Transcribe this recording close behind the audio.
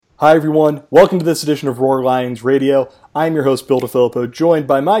Hi everyone, welcome to this edition of Roar Lions Radio. I'm your host, Bill DeFilippo, joined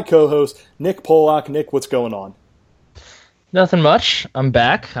by my co-host, Nick Polak. Nick, what's going on? Nothing much. I'm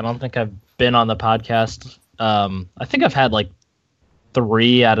back. I don't think I've been on the podcast. I think I've had like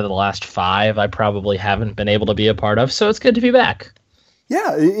 3 out of the last 5 I probably haven't been able to be a part of, so it's good to be back.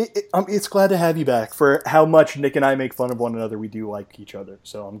 Yeah, it's glad to have you back. For how much Nick and I make fun of one another, we do like each other,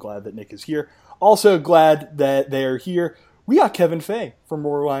 so I'm glad that Nick is here. Also glad that they're here. We got Kevin Fay from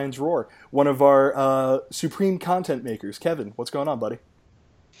Roar Lions Roar, one of our supreme content makers. Kevin, what's going on, buddy?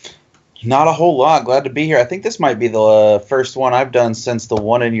 Not a whole lot. Glad to be here. I think this might be the first one I've done since the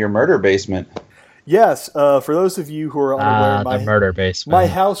one in your murder basement. Yes, for those of you who are unaware, the murder basement. My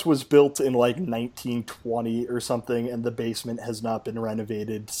house was built in like 1920 or something, and the basement has not been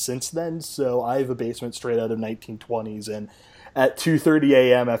renovated since then, so I have a basement straight out of 1920s, and at 2:30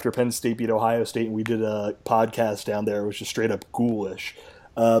 a.m. after Penn State beat Ohio State and we did a podcast down there, it was just straight up ghoulish.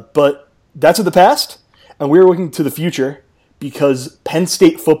 But that's in the past, and we're looking to the future because Penn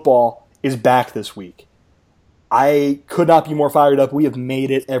State football is back this week. I could not be more fired up. We have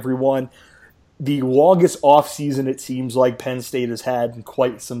made it, everyone. The longest offseason it seems like Penn State has had in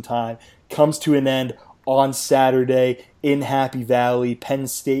quite some time comes to an end on Saturday in Happy Valley. Penn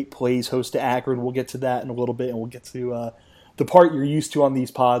State plays host to Akron. We'll get to that in a little bit, and we'll get to the part you're used to on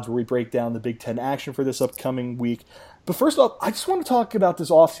these pods where we break down the Big Ten action for this upcoming week. But first off, I just want to talk about this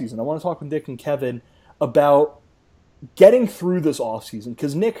offseason. I want to talk with Nick and Kevin about getting through this offseason.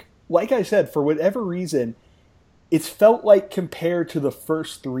 Because Nick, like I said, for whatever reason, it's felt like compared to the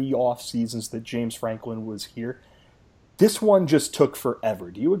first 3 off seasons that James Franklin was here, this one just took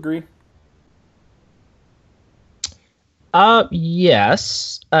forever. Do you agree?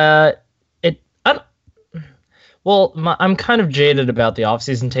 Yes. I'm kind of jaded about the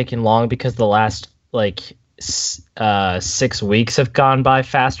offseason taking long because the last 6 weeks have gone by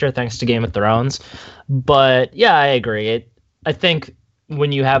faster thanks to Game of Thrones. But yeah, I agree. I think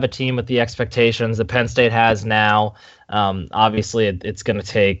when you have a team with the expectations that Penn State has now, obviously it's going to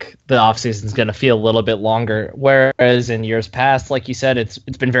take the offseason's going to feel a little bit longer. Whereas in years past, like you said, it's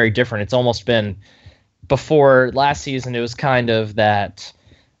been very different. It's almost been before last season. It was kind of that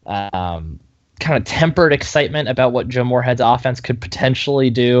kind of tempered excitement about what Joe Moorhead's offense could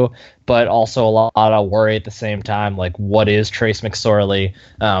potentially do, but also a lot of worry at the same time. Like, what is Trace McSorley?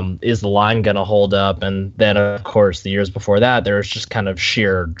 Is the line going to hold up? And then, of course, the years before that, there was just kind of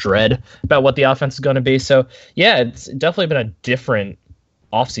sheer dread about what the offense is going to be. So, yeah, it's definitely been a different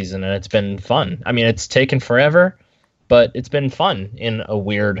offseason, and it's been fun. I mean, it's taken forever, but it's been fun in a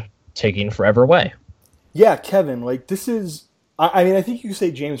weird taking forever way. Yeah, Kevin, this is... I mean, I think you could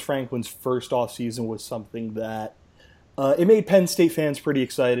say James Franklin's first offseason was something that it made Penn State fans pretty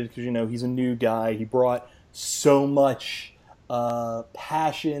excited because, he's a new guy. He brought so much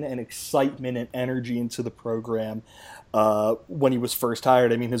passion and excitement and energy into the program when he was first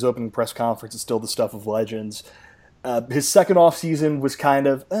hired. I mean, his opening press conference is still the stuff of legends. His second offseason was kind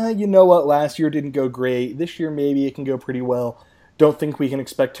of, you know what, last year didn't go great. This year maybe it can go pretty well. Don't think we can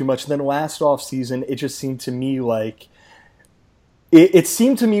expect too much. And then last offseason, it just seemed to me like It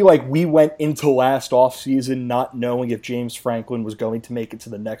seemed to me like we went into last offseason not knowing if James Franklin was going to make it to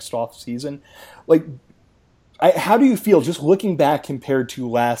the next offseason. How do you feel just looking back compared to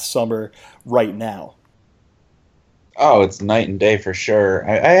last summer right now? Oh, it's night and day for sure.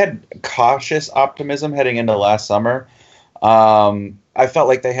 I had cautious optimism heading into last summer. I felt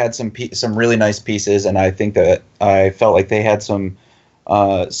like they had some really nice pieces, and I think that I felt like they had some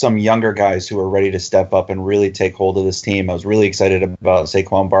younger guys who were ready to step up and really take hold of this team. I was really excited about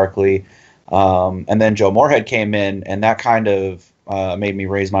Saquon Barkley. And then Joe Moorhead came in, and that kind of made me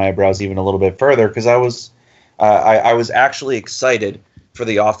raise my eyebrows even a little bit further because I was actually excited for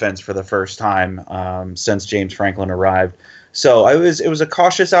the offense for the first time since James Franklin arrived. So it was a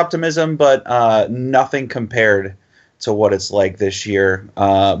cautious optimism, but nothing compared to what it's like this year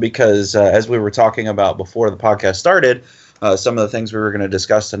because as we were talking about before the podcast started, some of the things we were going to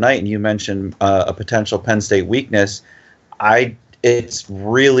discuss tonight, and you mentioned a potential Penn State weakness. It's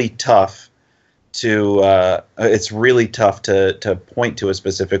really tough to point to a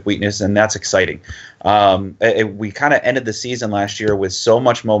specific weakness, and that's exciting. We kind of ended the season last year with so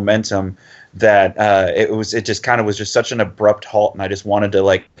much momentum that it just was such an abrupt halt, and I just wanted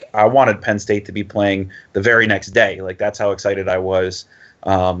I wanted Penn State to be playing the very next day. That's how excited I was.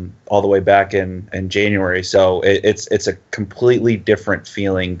 All the way back in January. So it's a completely different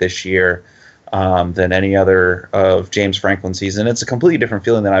feeling this year than any other of James Franklin's season. It's a completely different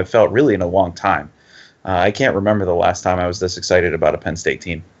feeling than I've felt really in a long time. I can't remember the last time I was this excited about a Penn State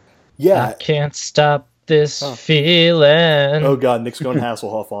team. Yeah. I can't stop this feeling. Oh God, Nick's going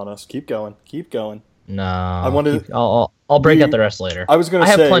Hasselhoff on us. Keep going. No, I'll break out the rest later. I was going to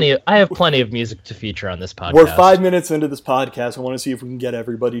say I have plenty of music to feature on this podcast. We're 5 minutes into this podcast. I want to see if we can get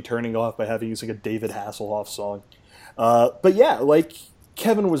everybody turning off by having like a David Hasselhoff song. But yeah, like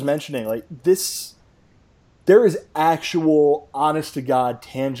Kevin was mentioning, like this, there is actual, honest to God,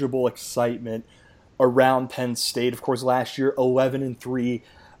 tangible excitement around Penn State. Of course, last year 11-3,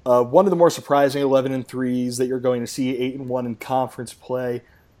 one of the more surprising 11-3s that you're going to see. 8-1 in conference play.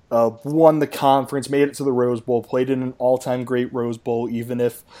 Won the conference, made it to the Rose Bowl, played in an all-time great Rose Bowl, even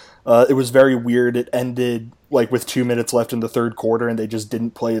if it was very weird. It ended like with 2 minutes left in the third quarter, and they just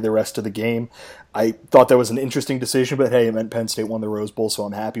didn't play the rest of the game. I thought that was an interesting decision, but hey, it meant Penn State won the Rose Bowl, so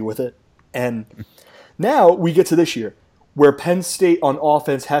I'm happy with it. And now we get to this year, where Penn State on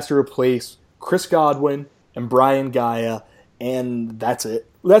offense has to replace Chris Godwin and Brian Gaia, and that's it.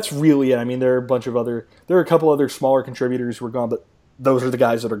 That's really it. I mean, there are a couple other smaller contributors who are gone, but those are the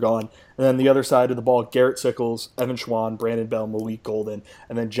guys that are gone. And then the other side of the ball, Garrett Sickles, Evan Schwan, Brandon Bell, Malik Golden,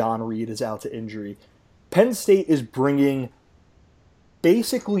 and then John Reed is out to injury. Penn State is bringing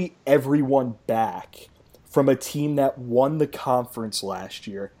basically everyone back from a team that won the conference last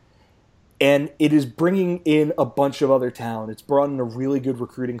year. And it is bringing in a bunch of other talent. It's brought in a really good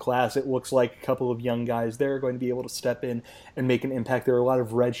recruiting class. It looks like a couple of young guys there are going to be able to step in and make an impact. There are a lot of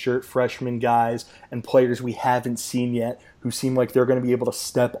redshirt freshman guys and players we haven't seen yet who seem like they're going to be able to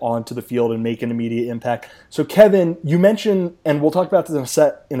step onto the field and make an immediate impact. So, Kevin, you mentioned, and we'll talk about this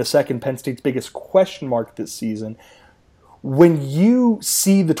in a second, Penn State's biggest question mark this season. When you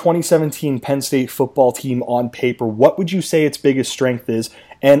see the 2017 Penn State football team on paper, what would you say its biggest strength is?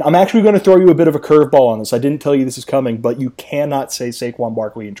 And I'm actually going to throw you a bit of a curveball on this. I didn't tell you this is coming, but you cannot say Saquon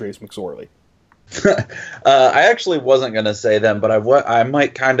Barkley and Trace McSorley. I actually wasn't going to say them, but I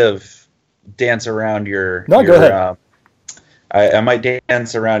might kind of dance around your. No, go ahead. I might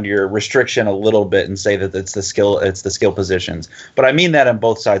dance around your restriction a little bit and say that it's the skill positions, but I mean that on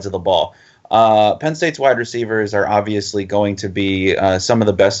both sides of the ball. Penn State's wide receivers are obviously going to be some of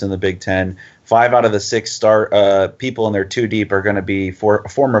the best in the Big Ten. 5 out of the 6 star people in their 2 deep are going to be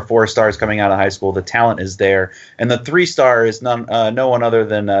former 4 stars coming out of high school. The talent is there. And the 3 star is no one other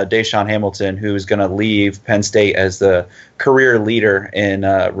than Deshaun Hamilton, who's going to leave Penn State as the career leader in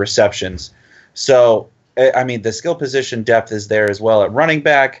receptions. So, I mean, the skill position depth is there as well. At running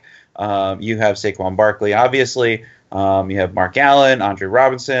back, you have Saquon Barkley, obviously. You have Mark Allen, Andre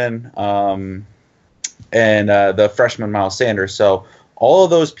Robinson, and the freshman Miles Sanders. So all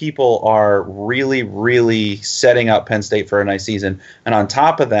of those people are really, really setting up Penn State for a nice season. And on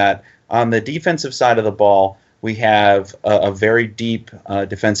top of that, on the defensive side of the ball, we have a very deep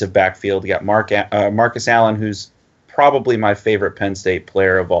defensive backfield. You got Marcus Allen, who's probably my favorite Penn State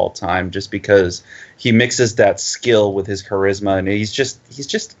player of all time, just because he mixes that skill with his charisma, and he's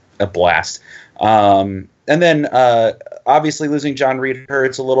just a blast. And then obviously losing John Reed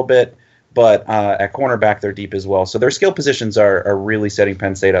hurts a little bit, but at cornerback they're deep as well. So their skill positions are really setting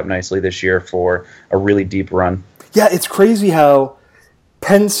Penn State up nicely this year for a really deep run. Yeah, it's crazy how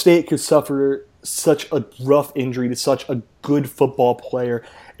Penn State could suffer such a rough injury to such a good football player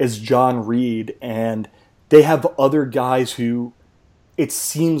as John Reed, and they have other guys who it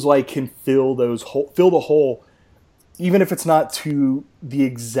seems like can fill the hole, even if it's not to the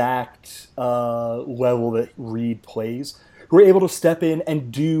exact level that Reed plays, who are able to step in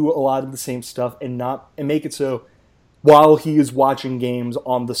and do a lot of the same stuff and make it so while he is watching games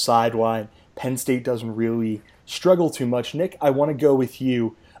on the sideline, Penn State doesn't really struggle too much. Nick, I want to go with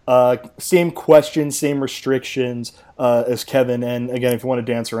you. Same question, same restrictions as Kevin, and again, if you want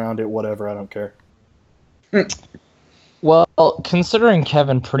to dance around it, whatever, I don't care. Well, considering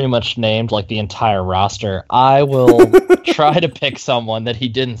Kevin pretty much named like the entire roster, I will try to pick someone that he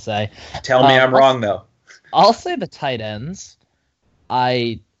didn't say. Tell me I'm wrong, though. I'll say the tight ends.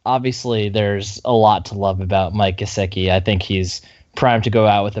 Obviously, there's a lot to love about Mike Gesicki. I think he's primed to go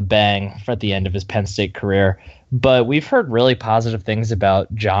out with a bang at the end of his Penn State career. But we've heard really positive things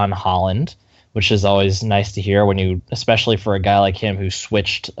about John Holland, which is always nice to hear especially for a guy like him who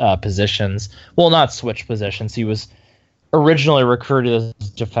switched positions. Well, not switched positions. He was originally recruited as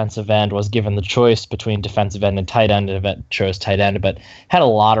defensive end, was given the choice between defensive end and tight end, and chose tight end, but had a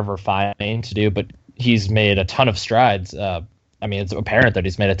lot of refining to do, but he's made a ton of strides. It's apparent that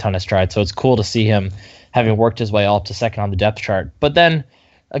he's made a ton of strides, so it's cool to see him having worked his way up to second on the depth chart. But then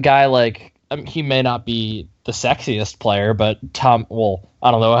a guy like, he may not be the sexiest player, but I don't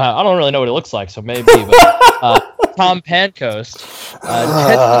really know what he looks like, so maybe, but Tom Pancoast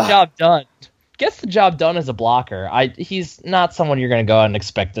gets the job done as a blocker. He's not someone you're going to go out and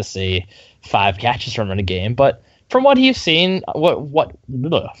expect to see 5 catches from him in a game, but from what he's seen,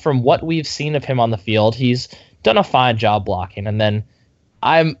 from what we've seen of him on the field, he's done a fine job blocking. And then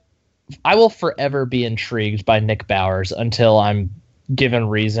I will forever be intrigued by Nick Bowers until I'm given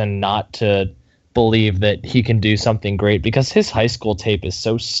reason not to believe that he can do something great, because his high school tape is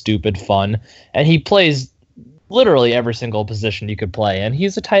so stupid fun, and he plays literally every single position you could play, and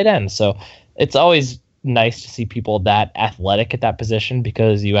he's a tight end. So it's always nice to see people that athletic at that position,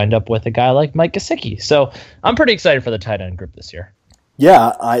 because you end up with a guy like Mike Gesicki. So I'm pretty excited for the tight end group this year.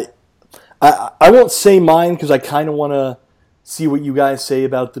 Yeah, I won't say mine because I kind of want to see what you guys say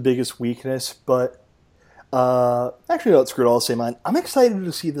about the biggest weakness, but actually, no, screw it, I'll say mine. I'm excited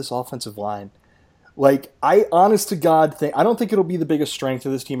to see this offensive line. Like, I honest to God think, I don't think it'll be the biggest strength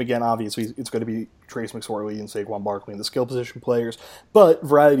of this team. Again, obviously, it's going to be Trace McSorley and Saquon Barkley and the skill position players, but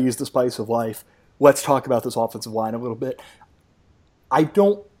variety is the spice of life. Let's talk about this offensive line a little bit. I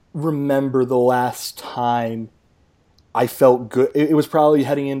don't remember the last time I felt good. It was probably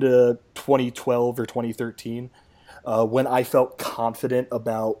heading into 2012 or 2013 when I felt confident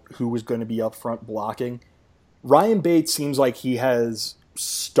about who was going to be up front blocking. Ryan Bates seems like he has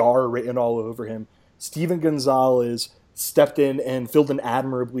star written all over him. Steven Gonzalez stepped in and filled in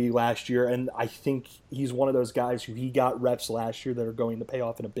admirably last year, and I think he's one of those guys who he got reps last year that are going to pay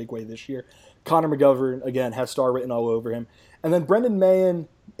off in a big way this year. Connor McGovern, again, has star written all over him. And then Brendan Mayen,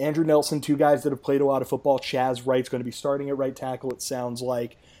 Andrew Nelson, 2 guys that have played a lot of football. Chaz Wright's going to be starting at right tackle, it sounds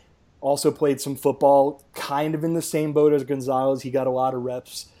like. Also played some football, kind of in the same boat as Gonzalez. He got a lot of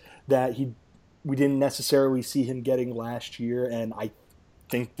reps that we didn't necessarily see him getting last year, and I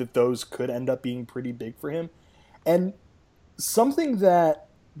think that those could end up being pretty big for him. And something that,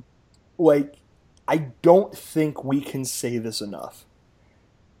 like, I don't think we can say this enough.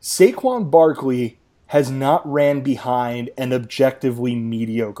 Saquon Barkley has not ran behind an objectively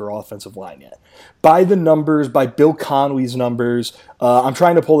mediocre offensive line yet. By the numbers, by Bill Connolly's numbers, I'm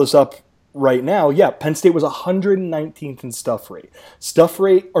trying to pull this up right now. Yeah, Penn State was 119th in stuff rate. Stuff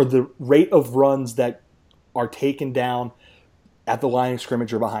rate are the rate of runs that are taken down at the line of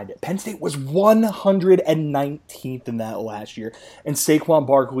scrimmage or behind it. Penn State was 119th in that last year, and Saquon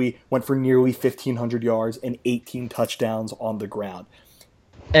Barkley went for nearly 1,500 yards and 18 touchdowns on the ground.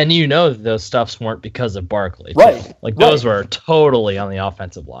 And you know those stuffs weren't because of Barkley. Right. Like, those were totally on the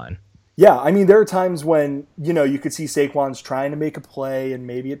offensive line. Yeah, I mean, there are times when, you could see Saquon's trying to make a play and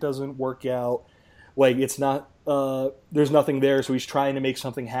maybe it doesn't work out. Like, it's not, there's nothing there, so he's trying to make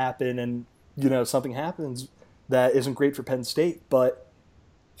something happen, and, something happens that isn't great for Penn State. But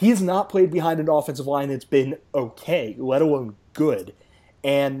he's not played behind an offensive line that's been okay, let alone good.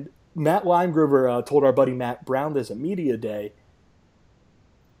 And Matt Limegrover told our buddy Matt Brown this at Media Day.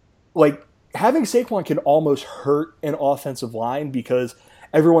 Like, having Saquon can almost hurt an offensive line because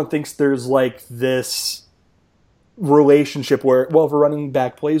everyone thinks there's, like, this relationship where, well, if a running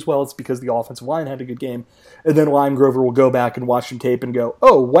back plays well, it's because the offensive line had a good game. And then Limegrover will go back and watch some tape and go,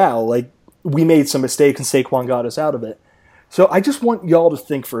 oh, wow, like, we made some mistakes and Saquon got us out of it. So I just want y'all to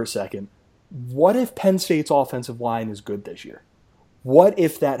think for a second. What if Penn State's offensive line is good this year? What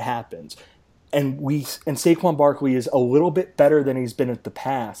if that happens? And Saquon Barkley is a little bit better than he's been in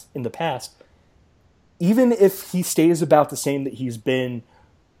the past. Even if he stays about the same that he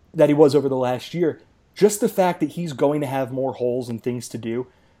was over the last year, just the fact that he's going to have more holes and things to do,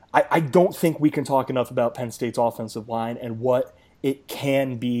 I don't think we can talk enough about Penn State's offensive line and what it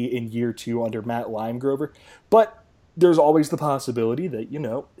can be in year 2 under Matt Limegrover. But there's always the possibility that,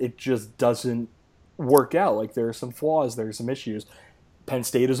 it just doesn't work out. Like, there are some flaws, there are some issues. Penn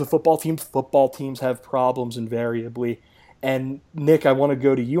State is a football team. Football teams have problems invariably. And, Nick, I want to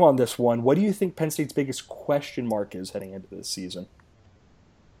go to you on this one. What do you think Penn State's biggest question mark is heading into this season?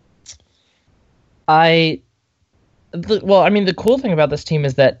 The cool thing about this team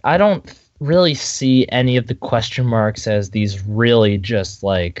is that I don't really see any of the question marks as these really just,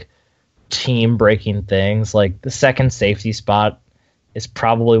 like, team-breaking things. Like, the second safety spot is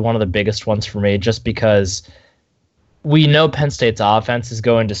probably one of the biggest ones for me, just because we know Penn State's offense is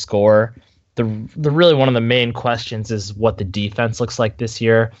going to score. The really one of the main questions is what the defense looks like this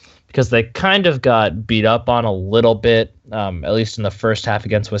year, because they kind of got beat up on a little bit, at least in the first half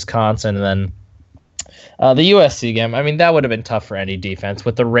against Wisconsin, and then the USC game. I mean, that would have been tough for any defense.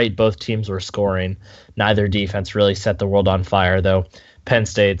 With the rate both teams were scoring, neither defense really set the world on fire, though Penn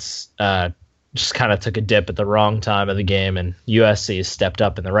State's just kind of took a dip at the wrong time of the game, and USC stepped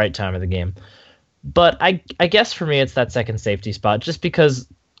up in the right time of the game. But I guess for me it's that second safety spot, just because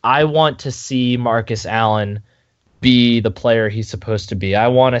I want to see Marcus Allen be the player he's supposed to be. I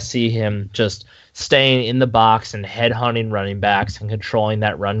want to see him just staying in the box and headhunting running backs and controlling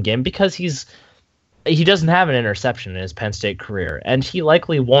that run game, because he doesn't have an interception in his Penn State career, and he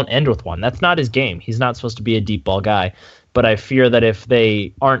likely won't end with one. That's not his game. He's not supposed to be a deep ball guy. But I fear that if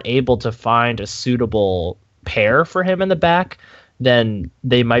they aren't able to find a suitable pair for him in the back, then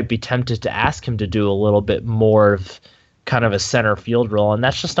they might be tempted to ask him to do a little bit more of kind of a center field role, and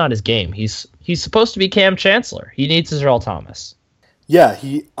that's just not his game. He's supposed to be Cam Chancellor. He needs Earl Thomas. Yeah,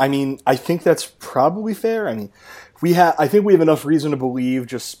 I think that's probably fair. I think we have enough reason to believe,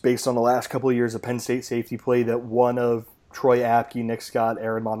 just based on the last couple of years of Penn State safety play, that one of Troy Apke, Nick Scott,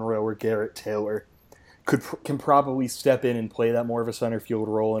 Aaron Monroe, or Garrett Taylor can probably step in and play that more of a center field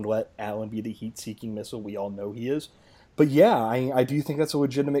role and let Allen be the heat-seeking missile we all know he is. But yeah, I do think that's a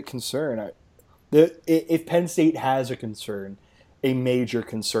legitimate concern. If Penn State has a concern, a major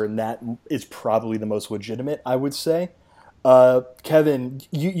concern, that is probably the most legitimate, I would say. Kevin,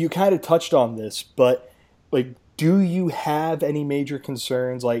 you kind of touched on this, but do you have any major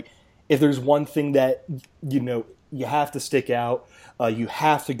concerns? If there's one thing that you have to stick out, you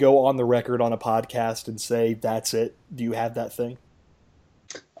have to go on the record on a podcast and say that's it. Do you have that thing?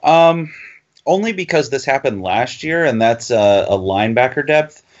 Only because this happened last year, and that's a linebacker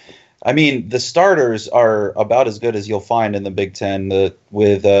depth. The starters are about as good as you'll find in the Big Ten,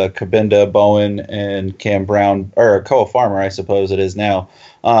 with Kabinda, Bowen, and Cam Brown, or Koa Farmer, I suppose it is now.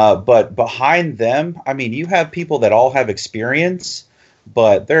 But behind them, you have people that all have experience,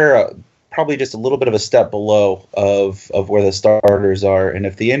 but they're probably just a little bit of a step below of where the starters are. And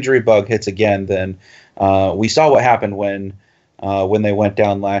if the injury bug hits again, then we saw what happened when they went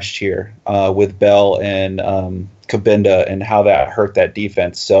down last year with Bell and Kabinda, and how that hurt that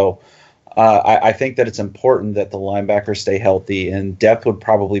defense. So I think that it's important that the linebackers stay healthy, and depth would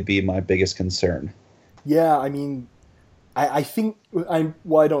probably be my biggest concern. Yeah, I think I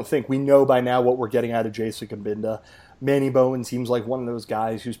don't think we know by now what we're getting out of Jason Kabinda. Manny Bowen seems like one of those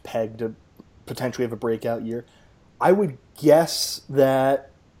guys who's pegged to potentially have a breakout year. I would guess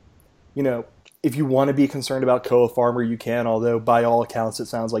that, if you want to be concerned about Koa Farmer, you can, although by all accounts it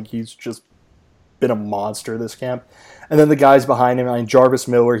sounds like he's just been a monster this camp. And then the guys behind him, Jarvis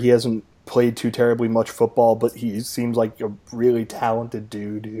Miller, he hasn't played too terribly much football, but he seems like a really talented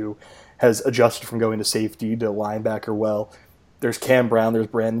dude who has adjusted from going to safety to linebacker well. There's Cam Brown, there's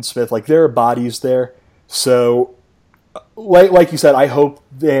Brandon Smith. There are bodies there. So, like you said, I hope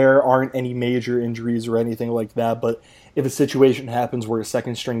there aren't any major injuries or anything like that, but if a situation happens where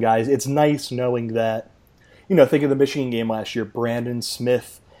second-string guys, it's nice knowing that, think of the Michigan game last year, Brandon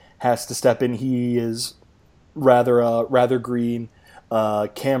Smith has to step in. He is rather green.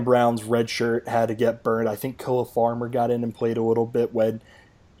 Cam Brown's red shirt had to get burned. I think Koa Farmer got in and played a little bit when,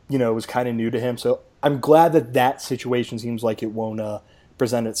 it was kind of new to him. So I'm glad that situation seems like it won't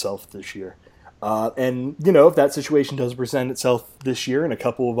present itself this year. And if that situation does present itself this year and a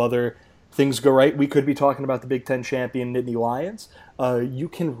couple of other things go right, we could be talking about the Big Ten champion Nittany Lions. You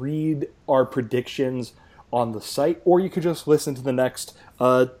can read our predictions on the site, or you could just listen to the next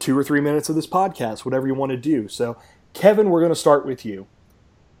 2 or 3 minutes of this podcast, whatever you want to do. So, Kevin, we're going to start with you.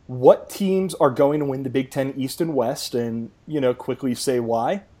 What teams are going to win the Big Ten East and West, and, quickly say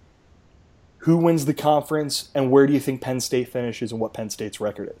why? Who wins the conference, and where do you think Penn State finishes and what Penn State's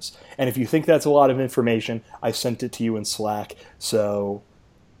record is? And if you think that's a lot of information, I sent it to you in Slack. So,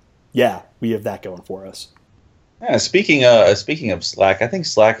 yeah, we have that going for us. Yeah, speaking of Slack, I think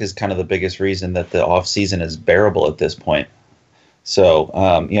Slack is kind of the biggest reason that the off season is bearable at this point. So,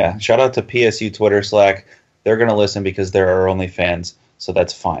 shout out to PSU Twitter Slack. They're going to listen because they're our only fans, so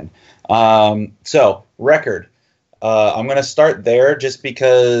that's fine. So, record. I'm going to start there just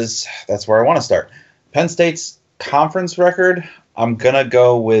because that's where I want to start. Penn State's conference record, I'm going to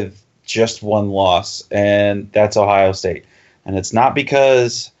go with just one loss, and that's Ohio State. And it's not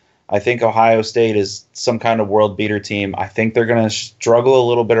because I think Ohio State is some kind of world beater team. I think they're going to struggle a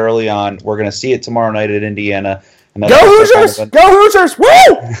little bit early on. We're going to see it tomorrow night at Indiana. And Go Hoosiers! Go Hoosiers!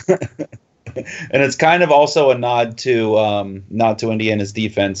 Woo! And it's kind of also a nod to Indiana's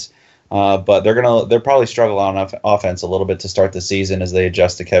defense. But they'll probably struggle on offense a little bit to start the season as they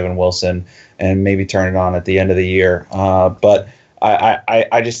adjust to Kevin Wilson and maybe turn it on at the end of the year. But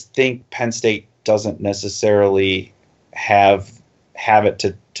I just think Penn State doesn't necessarily have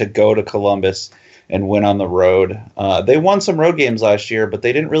it to go to Columbus and win on the road. They won some road games last year, but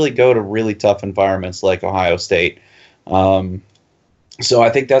they didn't really go to really tough environments like Ohio State. So I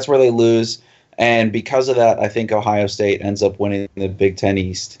think that's where they lose. And because of that, I think Ohio State ends up winning the Big Ten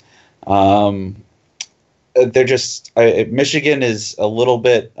East. They're just Michigan is a little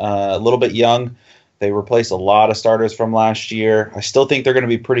bit young. They replaced a lot of starters from last year. I still think they're going to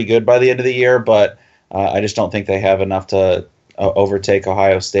be pretty good by the end of the year, but I just don't think they have enough to overtake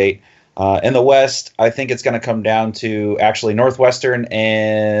Ohio State. In the West, I think it's going to come down to actually Northwestern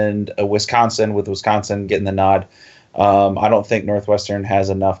and Wisconsin, with Wisconsin getting the nod. I don't think Northwestern has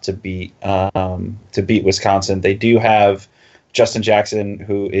enough to beat Wisconsin. They do have Justin Jackson,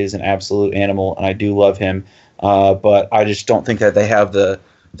 who is an absolute animal, and I do love him. But I just don't think that they have the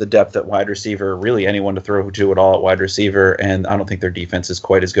depth at wide receiver, really anyone to throw to at all at wide receiver, and I don't think their defense is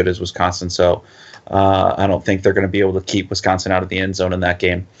quite as good as Wisconsin. So I don't think they're going to be able to keep Wisconsin out of the end zone in that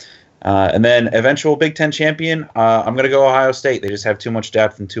game. And then eventual Big Ten champion, I'm going to go Ohio State. They just have too much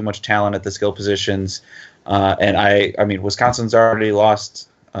depth and too much talent at the skill positions. And I mean, Wisconsin's already lost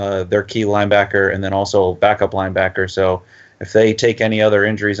their key linebacker and then also backup linebacker. So if they take any other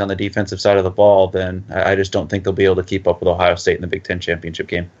injuries on the defensive side of the ball, then I just don't think they'll be able to keep up with Ohio State in the Big Ten championship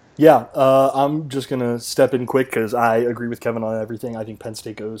game. Yeah, I'm just going to step in quick because I agree with Kevin on everything. I think Penn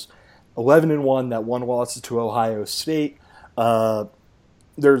State goes 11-1. That one loss is to Ohio State.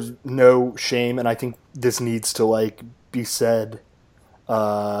 There's no shame, and I think this needs to be said.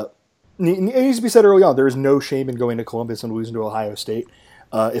 It needs to be said early on. There is no shame in going to Columbus and losing to Ohio State.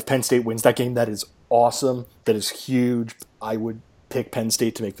 If Penn State wins that game, that is awesome. That is huge. I would pick Penn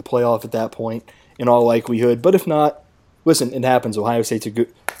State to make the playoff at that point, in all likelihood. But if not, listen, it happens. Ohio State's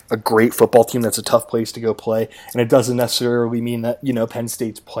a great football team. That's a tough place to go play, and it doesn't necessarily mean that Penn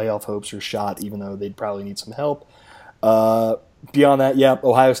State's playoff hopes are shot, even though they'd probably need some help. Beyond that, yeah,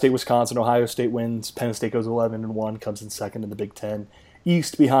 Ohio State, Wisconsin. Ohio State wins. Penn State goes 11-1, comes in second in the Big Ten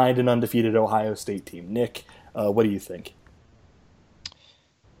East behind an undefeated Ohio State team. Nick, what do you think?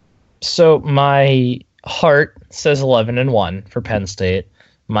 So my heart says 11-1 for Penn State.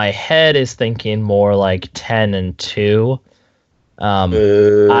 My head is thinking more like 10-2. I'm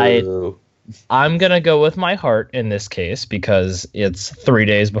going to go with my heart in this case because it's 3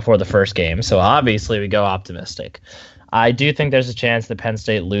 days before the first game. So obviously we go optimistic. I do think there's a chance that Penn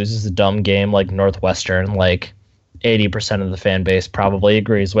State loses a dumb game like Northwestern, like 80% of the fan base probably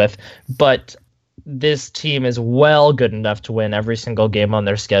agrees with. But this team is well good enough to win every single game on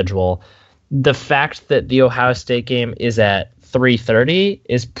their schedule. The fact that the Ohio State game is at 3:30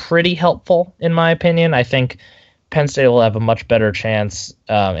 is pretty helpful, in my opinion. I think Penn State will have a much better chance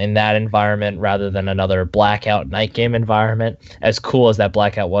in that environment rather than another blackout night game environment. As cool as that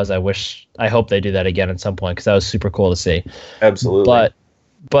blackout was, I hope they do that again at some point because that was super cool to see. Absolutely.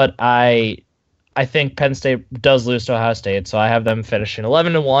 But I think Penn State does lose to Ohio State, so I have them finishing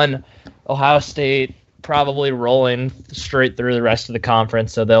 11-1. Ohio State probably rolling straight through the rest of the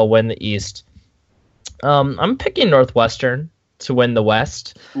conference, so they'll win the East. I'm picking Northwestern to win the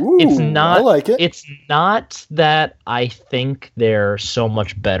West. Ooh, it's not, I like it. It's not that I think they're so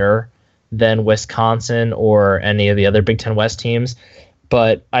much better than Wisconsin or any of the other Big Ten West teams,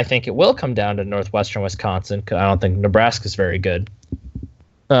 but I think it will come down to Northwestern Wisconsin because I don't think Nebraska's very good.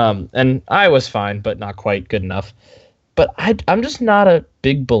 And Iowa's fine, but not quite good enough. But I'm just not a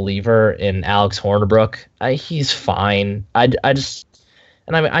big believer in Alex Hornibrook. He's fine. I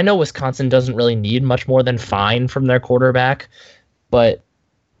know Wisconsin doesn't really need much more than fine from their quarterback, but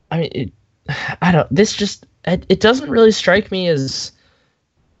it doesn't really strike me as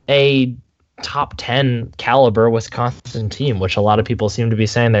a top 10 caliber Wisconsin team, which a lot of people seem to be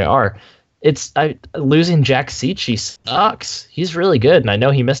saying they are. Losing Jack Cichy sucks. He's really good, and I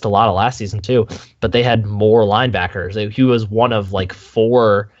know he missed a lot of last season too, but they had more linebackers. He was one of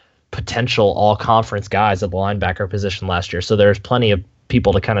 4 potential all-conference guys at the linebacker position last year, so there's plenty of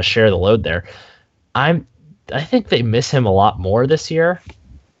people to kind of share the load there. I think they miss him a lot more this year.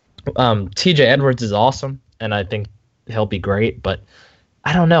 TJ Edwards is awesome, and I think he'll be great, but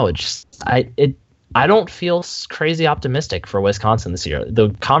I don't know. I don't feel crazy optimistic for Wisconsin this year. The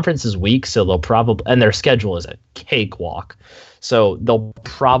conference is weak, so they'll probably, and their schedule is a cakewalk, so they'll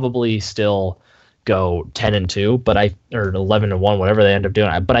probably still go 10-2, or 11-1, whatever they end up doing.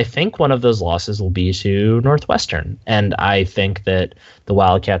 But I think one of those losses will be to Northwestern, and I think that the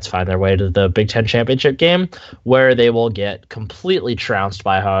Wildcats find their way to the Big Ten championship game, where they will get completely trounced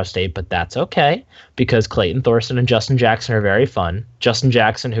by Ohio State. But that's okay because Clayton Thorson and Justin Jackson are very fun. Justin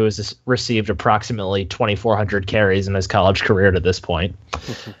Jackson, who has received approximately 2,400 carries in his college career to this point.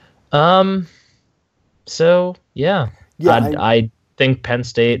 So yeah. I think Penn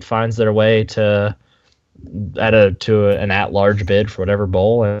State finds their way to an at-large bid for whatever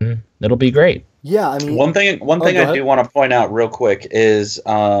bowl, and it'll be great. Yeah, I mean, one thing I do want to point out real quick is this is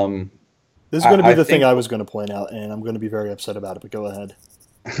going to be the thing I was going to point out, and I'm going to be very upset about it. But go ahead.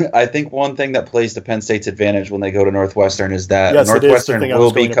 I think one thing that plays to Penn State's advantage when they go to Northwestern is that yes, Northwestern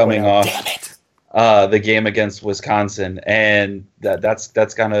will be coming off. Damn it. the game against Wisconsin, and that's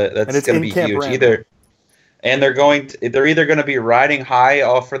gonna be Camp huge. Randall. They're either gonna be riding high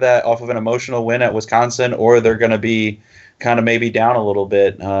off of an emotional win at Wisconsin, or they're gonna be kind of maybe down a little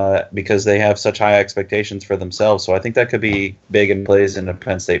bit because they have such high expectations for themselves. So I think that could be big and plays into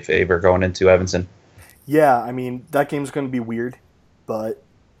Penn State favor going into Evanston. Yeah, I mean, that game's going to be weird, but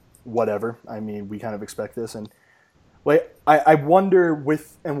whatever. I mean, we kind of expect this. And I wonder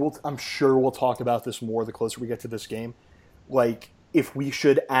I'm sure we'll talk about this more the closer we get to this game, like if we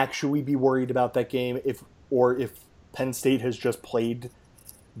should actually be worried about that game, if Penn State has just played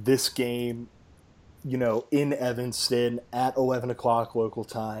this game, in Evanston at 11 o'clock local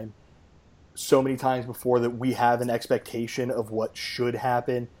time so many times before that we have an expectation of what should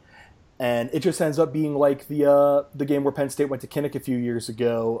happen. And it just ends up being like the game where Penn State went to Kinnick a few years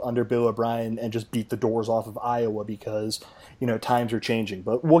ago under Bill O'Brien and just beat the doors off of Iowa because, times are changing.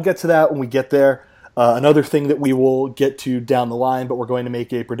 But we'll get to that when we get there. Another thing that we will get to down the line, but we're going to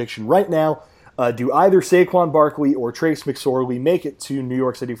make a prediction right now. Do either Saquon Barkley or Trace McSorley make it to New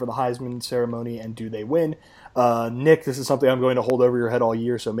York City for the Heisman ceremony, and do they win? Nick, this is something I'm going to hold over your head all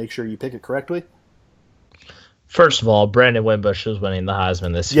year, so make sure you pick it correctly. First of all, Brandon Wimbush is winning the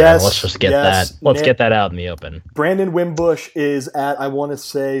Heisman this year. Yes, let's just get that. Let's get that out in the open. Brandon Wimbush is at, I want to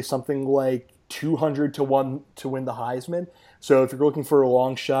say, something like 200 to 1 to win the Heisman. So if you're looking for a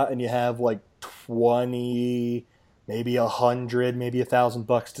long shot and you have like 20, maybe 100, maybe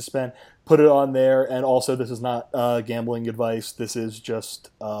 $1,000 to spend, put it on there. And also, this is not gambling advice. This is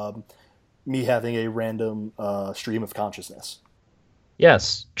just me having a random stream of consciousness.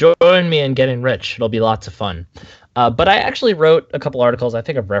 Yes, join me in getting rich. It'll be lots of fun. But I actually wrote a couple articles. I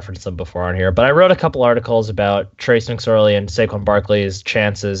think I've referenced them before on here. But I wrote a couple articles about Trace McSorley and Saquon Barkley's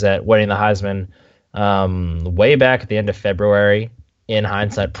chances at winning the Heisman way back at the end of February. In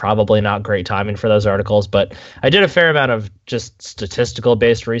hindsight, probably not great timing for those articles. But I did a fair amount of just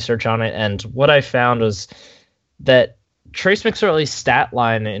statistical-based research on it. And what I found was that Trace McSorley's stat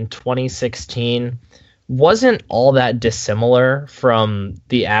line in 2016 wasn't all that dissimilar from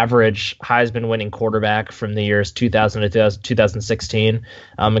the average Heisman winning quarterback from the years 2000 to 2016.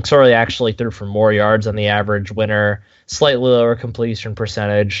 McSorley actually threw for more yards on the average winner, slightly lower completion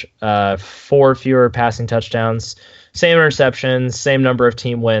percentage, 4 fewer passing touchdowns, same interceptions, same number of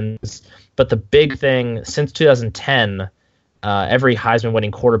team wins. But the big thing, since 2010, every Heisman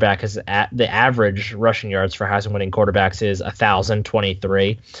winning quarterback is at the average rushing yards for Heisman winning quarterbacks is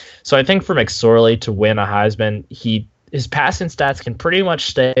 1,023. So I think for McSorley to win a Heisman, his passing stats can pretty much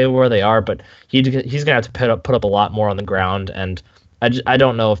stay where they are, but he's going to have to put up a lot more on the ground, and I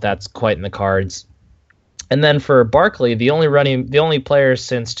don't know if that's quite in the cards. And then for Barkley, the only players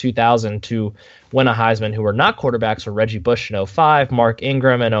since 2000 to win a Heisman who were not quarterbacks were Reggie Bush in 2005, Mark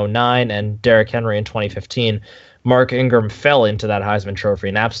Ingram in 2009, and Derrick Henry in 2015. Mark Ingram fell into that Heisman Trophy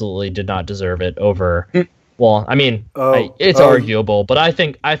and absolutely did not deserve it over. Well, I mean, it's arguable, but I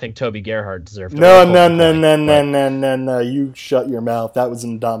think Toby Gerhart deserved it. No. You shut your mouth. That was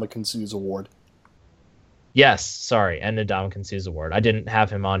Ndamukong Suh's award. Yes, sorry, and Ndamukong Suh's award. I didn't have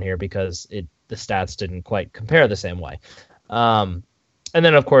him on here because the stats didn't quite compare the same way. And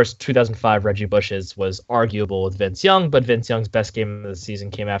then, of course, 2005 Reggie Bush's was arguable with Vince Young, but Vince Young's best game of the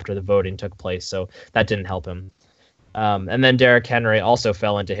season came after the voting took place, so that didn't help him. And then Derrick Henry also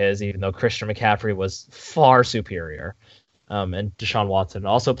fell into his, even though Christian McCaffrey was far superior. And Deshaun Watson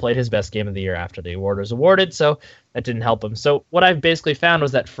also played his best game of the year after the award was awarded, so that didn't help him. So what I've basically found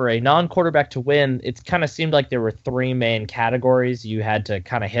was that for a non-quarterback to win, it kind of seemed like there were 3 main categories you had to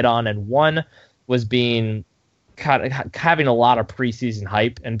kind of hit on, and one was being having a lot of preseason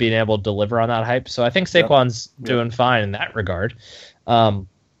hype and being able to deliver on that hype. So I think Saquon's doing fine in that regard.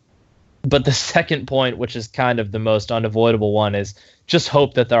 But the second point, which is kind of the most unavoidable one, is just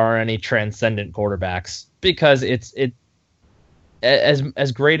hope that there aren't any transcendent quarterbacks, because it's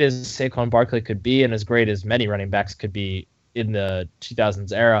as great as Saquon Barkley could be, and as great as many running backs could be in the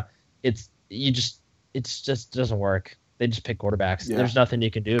 2000s era, it just doesn't work. They just pick quarterbacks. Yeah. There's nothing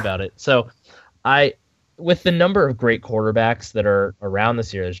you can do about it. So with the number of great quarterbacks that are around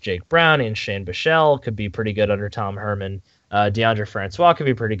this year, there's Jake Browning and Shane Buechele could be pretty good under Tom Herman. DeAndre Francois could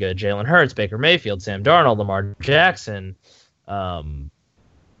be pretty good. Jalen Hurts, Baker Mayfield, Sam Darnold, Lamar Jackson,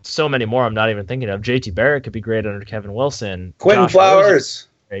 so many more I'm not even thinking of. JT Barrett could be great under Kevin Wilson. Quentin Flowers.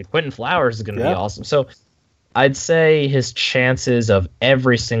 Quentin Flowers is going to be awesome. So I'd say his chances of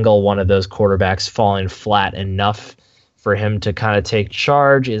every single one of those quarterbacks falling flat enough for him to kind of take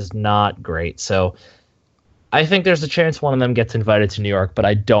charge is not great. So I think there's a chance one of them gets invited to New York, but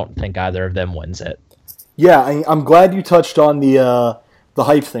I don't think either of them wins it. Yeah, I'm glad you touched on the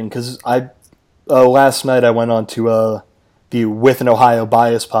hype thing, because last night I went on to the With an Ohio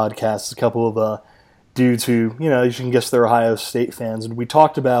Bias podcast. A couple of dudes who, you can guess they're Ohio State fans, and we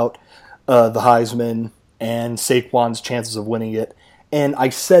talked about the Heisman and Saquon's chances of winning it. And I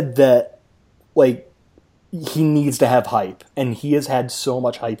said that, he needs to have hype, and he has had so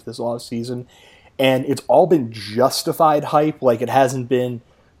much hype this offseason, and it's all been justified hype. It hasn't been,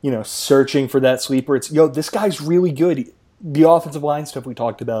 searching for that sleeper. It's, this guy's really good. The offensive line stuff we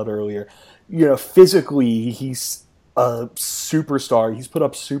talked about earlier, physically, he's a superstar. He's put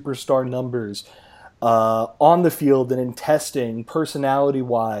up superstar numbers on the field and in testing,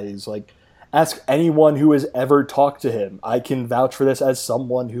 personality-wise. Ask anyone who has ever talked to him. I can vouch for this as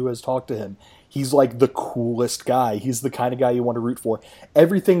someone who has talked to him. He's the coolest guy. He's the kind of guy you want to root for.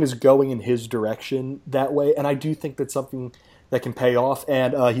 Everything is going in his direction that way, and I do think that's something that can pay off,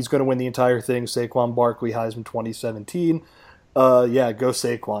 and he's going to win the entire thing. Saquon Barkley, Heisman 2017. Yeah, go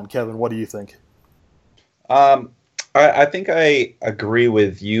Saquon. Kevin, what do you think? I think I agree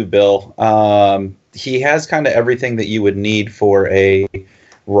with you, Bill. He has kind of everything that you would need for a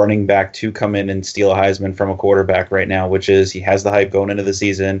running back to come in and steal a Heisman from a quarterback right now, which is he has the hype going into the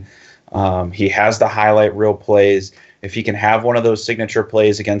season. He has the highlight reel plays. If he can have one of those signature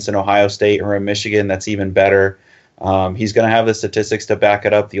plays against an Ohio State or a Michigan, that's even better. He's going to have the statistics to back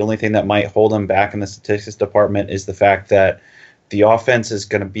it up. The only thing that might hold him back in the statistics department is the fact that the offense is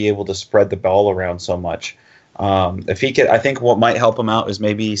going to be able to spread the ball around so much. If he could, I think what might help him out is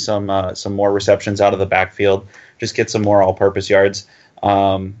maybe some more receptions out of the backfield, just get some more all-purpose yards.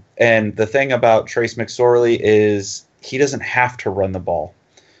 And the thing about Trace McSorley is he doesn't have to run the ball.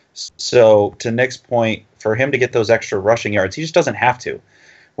 So to Nick's point, for him to get those extra rushing yards, he just doesn't have to.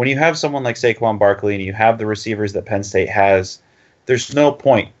 When you have someone like Saquon Barkley and you have the receivers that Penn State has, there's no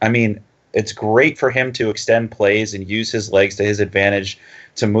point. I mean, it's great for him to extend plays and use his legs to his advantage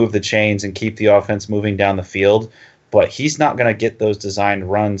to move the chains and keep the offense moving down the field, but he's not going to get those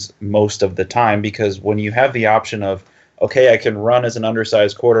designed runs most of the time, because when you have the option of, okay, I can run as an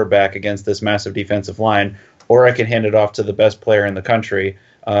undersized quarterback against this massive defensive line, or I can hand it off to the best player in the country.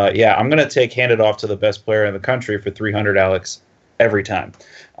 I'm going to hand it off to the best player in the country for 300, Alex, every time.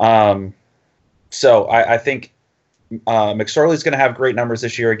 So I think McSorley's going to have great numbers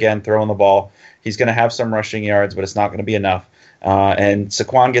this year again, throwing the ball. He's going to have some rushing yards, but it's not going to be enough. And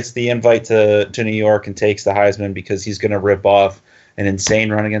Saquon gets the invite to New York and takes the Heisman because he's going to rip off an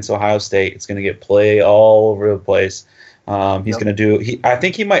insane run against Ohio State. It's going to get play all over the place. He's going to do – I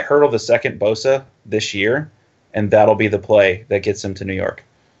think he might hurdle the second Bosa this year, and that'll be the play that gets him to New York.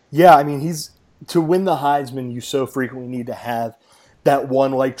 Yeah, I mean, to win the Heisman, you so frequently need to have that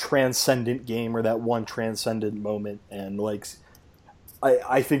one transcendent game or that one transcendent moment, and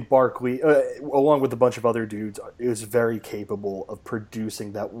I think Barkley, along with a bunch of other dudes, is very capable of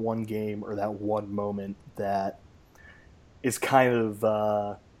producing that one game or that one moment that is kind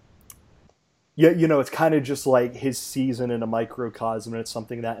of it's kind of just like his season in a microcosm, and it's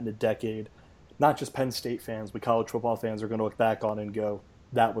something that in a decade, not just Penn State fans, but college football fans are going to look back on and go,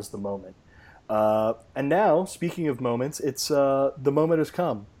 that was the moment. And now, speaking of moments, it's the moment has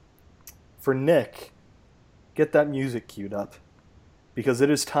come. For Nick, get that music queued up. Because it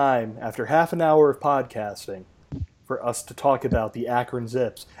is time, after half an hour of podcasting, for us to talk about the Akron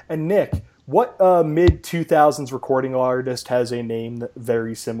Zips. And Nick, what mid-2000s recording artist has a name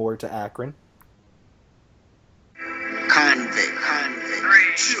very similar to Akron? Convict.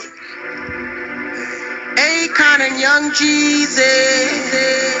 Akon and Young Jeezy.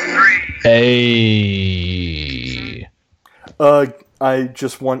 Hey. I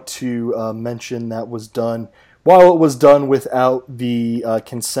just want to mention that was done, while it was done without the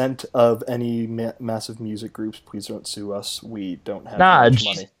consent of any massive music groups. Please don't sue us. We don't have much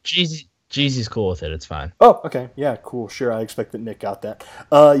money. Jeezy's cool with it. It's fine. Oh, okay. Yeah, cool. Sure, I expect that Nick got that.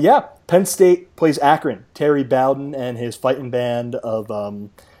 Penn State plays Akron. Terry Bowden and his fighting band of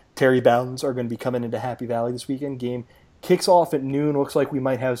Terry Bowdens are going to be coming into Happy Valley this weekend. Game kicks off at noon. Looks like we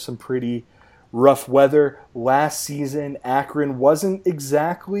might have some pretty rough weather. Last season, Akron wasn't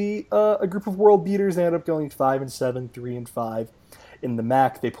exactly a group of world beaters. They ended up going 5-7, 3-5 in the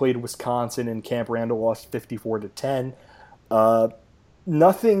MAC. They played Wisconsin, and Camp Randall lost 54-10.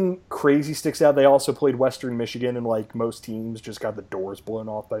 Nothing crazy sticks out. They also played Western Michigan, and like most teams, just got the doors blown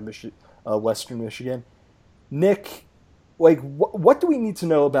off by Western Michigan. Nick, what do we need to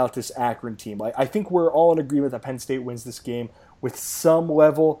know about this Akron team? I think we're all in agreement that Penn State wins this game with some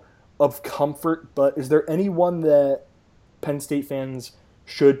level of comfort, but is there anyone that Penn State fans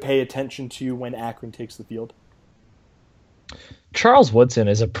should pay attention to when Akron takes the field? Charles Woodson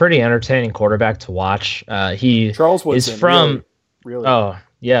is a pretty entertaining quarterback to watch. Charles Woodson is from... Really? Oh,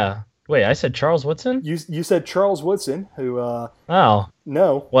 yeah. Wait, I said Charles Woodson? You said Charles Woodson, who Oh,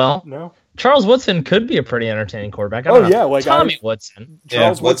 no. well, No. Charles Woodson could be a pretty entertaining quarterback. I Oh, don't know. yeah, like Tommy Woodson.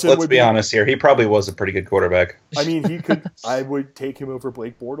 Charles let's Woodson would be honest here. He probably was a pretty good quarterback. I mean, I would take him over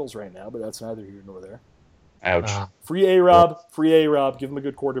Blake Bortles right now, but that's neither here nor there. Ouch. Free A-Rob, give him a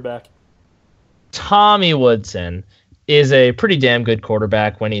good quarterback. Tommy Woodson is a pretty damn good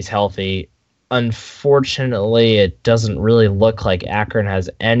quarterback when he's healthy. Unfortunately, it doesn't really look like Akron has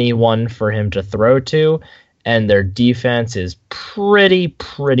anyone for him to throw to, and their defense is pretty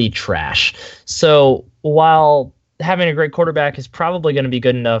trash. So while having a great quarterback is probably going to be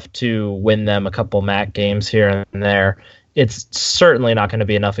good enough to win them a couple MAC games here and there, it's certainly not going to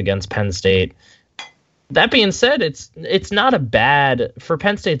be enough against Penn State. That being said, it's not a bad, for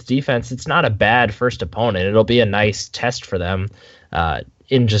Penn State's defense, it's not a bad first opponent. It'll be a nice test for them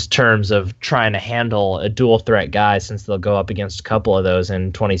in just terms of trying to handle a dual threat guy, since they'll go up against a couple of those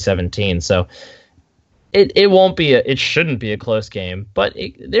in 2017. So it shouldn't be a close game, but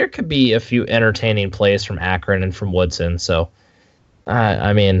there could be a few entertaining plays from Akron and from Woodson. So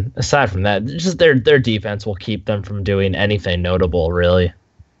I mean, aside from that, just their defense will keep them from doing anything notable, really.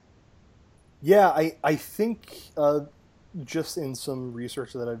 Yeah, I think just in some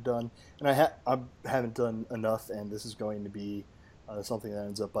research that I've done, and I haven't done enough, and this is going to be something that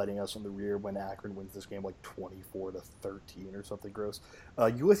ends up biting us in the rear when Akron wins this game like 24-13 or something gross.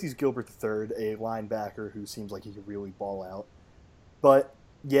 Ulysses Gilbert III, a linebacker who seems like he could really ball out. But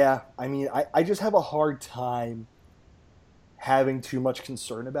yeah, I mean, I just have a hard time having too much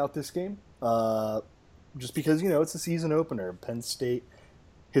concern about this game, just because, it's a season opener. Penn State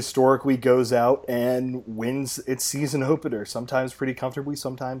historically goes out and wins its season opener, sometimes pretty comfortably.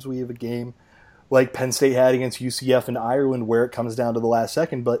 Sometimes we have a game like Penn State had against UCF in Ireland where it comes down to the last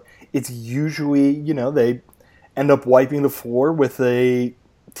second, but it's usually, they end up wiping the floor with a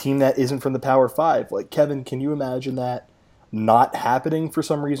team that isn't from the Power Five. Like, Kevin, can you imagine that not happening for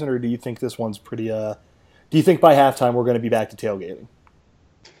some reason, or do you think this one's pretty, do you think by halftime we're going to be back to tailgating?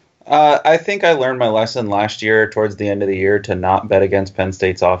 I think I learned my lesson last year towards the end of the year to not bet against Penn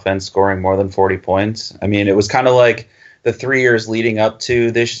State's offense scoring more than 40 points. I mean, it was kind of like the 3 years leading up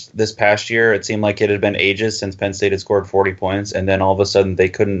to this past year. It seemed like it had been ages since Penn State had scored 40 points, and then all of a sudden they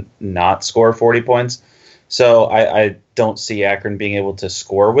couldn't not score 40 points. So I don't see Akron being able to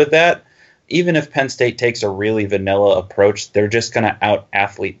score with that. Even if Penn State takes a really vanilla approach, they're just going to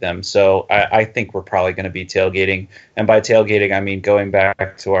out-athlete them. So I think we're probably going to be tailgating. And by tailgating, I mean going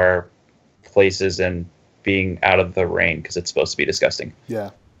back to our places and being out of the rain, because it's supposed to be disgusting.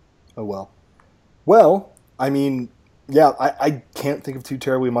 Yeah. Oh, well. Well, I mean, yeah, I can't think of too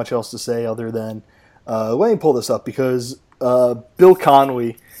terribly much else to say other than let me pull this up, because Bill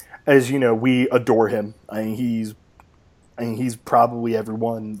Connolly, as you know, we adore him. I mean, he's probably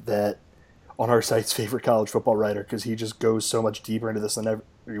everyone that on our site's favorite college football writer, because he just goes so much deeper into this than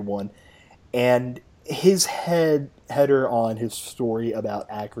everyone. And his header on his story about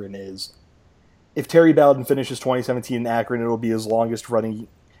Akron is, if Terry Bowden finishes 2017 in Akron, it'll be his longest running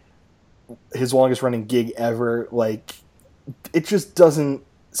gig ever. Like, it just doesn't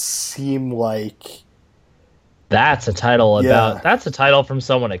seem like that's a title that's a title from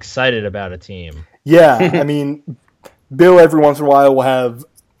someone excited about a team. Yeah, I mean, Bill every once in a while will have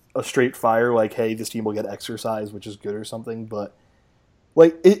a straight fire, like, hey, this team will get exercise, which is good or something, but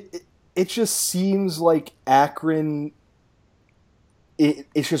like it just seems like Akron,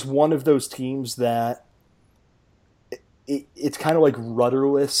 it's just one of those teams that it's kind of like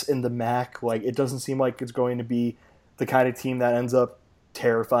rudderless in the MAC. Like, it doesn't seem like it's going to be the kind of team that ends up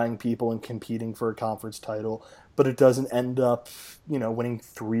terrifying people and competing for a conference title, but it doesn't end up, winning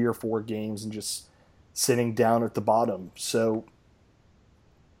 3 or 4 games and just sitting down at the bottom. So,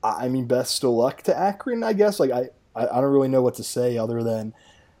 I mean, best of luck to Akron, I guess. Like, I don't really know what to say other than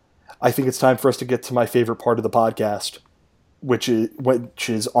I think it's time for us to get to my favorite part of the podcast, which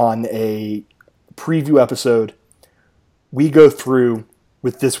is on a preview episode. We go through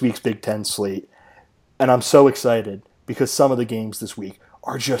with this week's Big Ten slate, and I'm so excited because some of the games this week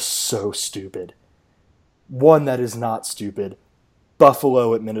are just so stupid. One that is not stupid,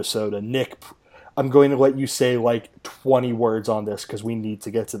 Buffalo at Minnesota. Nick, I'm going to let you say like 20 words on this because we need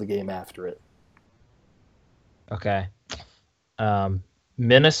to get to the game after it. Okay.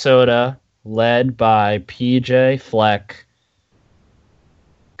 Minnesota, led by PJ Fleck,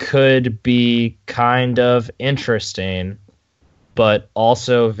 could be kind of interesting, but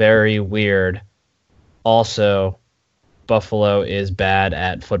also very weird. Also, Buffalo is bad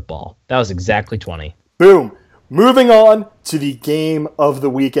at football. That was exactly 20. Boom. Moving on to the game of the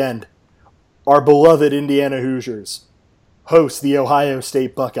weekend. Our beloved Indiana Hoosiers host the Ohio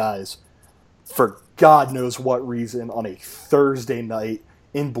State Buckeyes for God knows what reason on a Thursday night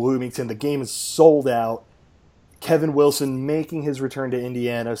in Bloomington. The game is sold out. Kevin Wilson making his return to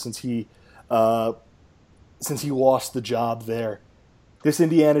Indiana since he lost the job there. This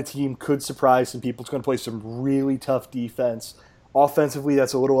Indiana team could surprise some people. It's going to play some really tough defense. Offensively,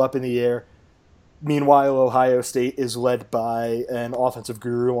 that's a little up in the air. Meanwhile, Ohio State is led by an offensive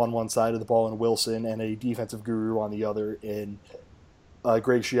guru on one side of the ball in Wilson and a defensive guru on the other in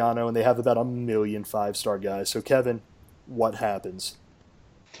Greg Schiano, and they have about 1 million five-star guys. So, Kevin, what happens?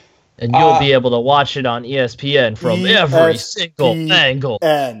 And you'll be able to watch it on ESPN from every single angle.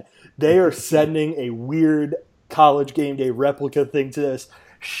 And they are sending a weird College Game Day replica thing to this.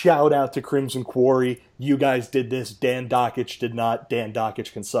 Shout out to Crimson Quarry. You guys did this. Dan Dockich did not. Dan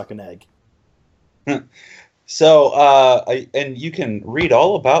Dockich can suck an egg. So, and you can read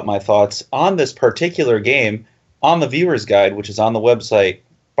all about my thoughts on this particular game on the viewer's guide, which is on the website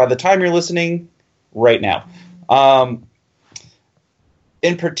by the time you're listening right now.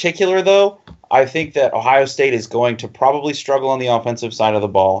 In particular, though, I think that Ohio State is going to probably struggle on the offensive side of the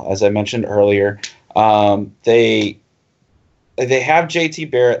ball, as I mentioned earlier. They have JT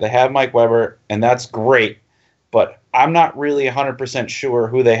Barrett, they have Mike Weber, and that's great. But I'm not really 100% sure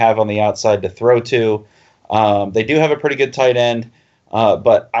who they have on the outside to throw to. They do have a pretty good tight end,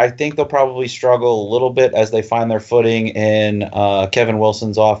 but I think they'll probably struggle a little bit as they find their footing in Kevin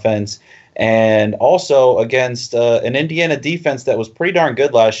Wilson's offense. And also against an Indiana defense that was pretty darn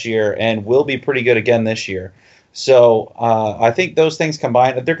good last year and will be pretty good again this year. So I think those things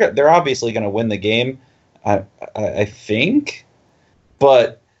combined, they're obviously going to win the game, I think.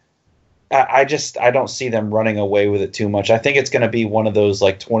 But I don't see them running away with it too much. I think it's going to be one of those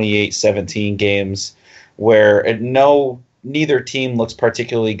like 28-17 games where neither team looks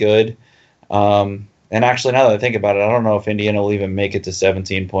particularly good. And actually, now that I think about it, I don't know if Indiana will even make it to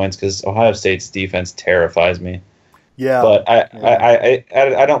 17 points because Ohio State's defense terrifies me. Yeah, but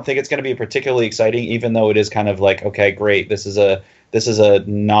I don't think it's going to be particularly exciting, even though it is kind of like, okay, great, this is a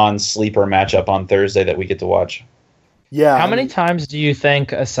non-sleeper matchup on Thursday that we get to watch. Yeah. How many times do you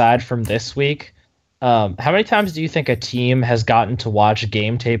think, aside from this week, how many times do you think a team has gotten to watch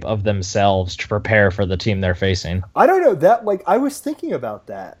game tape of themselves to prepare for the team they're facing? I don't know that. Like, I was thinking about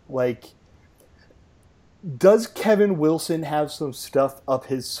that. Like, does Kevin Wilson have some stuff up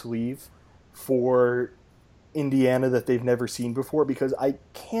his sleeve for Indiana that they've never seen before? Because I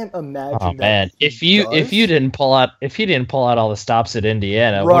can't imagine. Oh man, if you didn't pull out all the stops at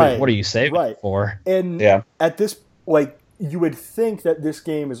Indiana, right, what are you saving it for? And at this, like, you would think that this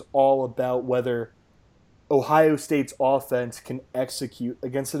game is all about whether Ohio State's offense can execute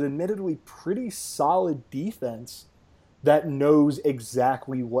against an admittedly pretty solid defense that knows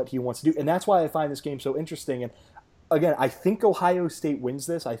exactly what he wants to do. And that's why I find this game so interesting. And again, I think Ohio State wins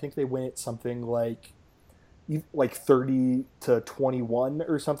this. I think they win it something like 30-21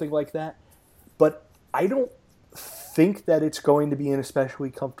 or something like that. But I don't think that it's going to be an especially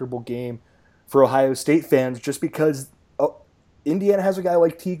comfortable game for Ohio State fans just because Indiana has a guy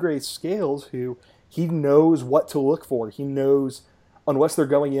like Tigre Scales who he knows what to look for. He knows, unless they're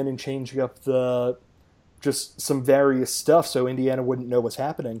going in and changing up just some various stuff so Indiana wouldn't know what's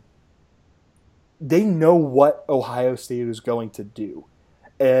happening, they know what Ohio State is going to do.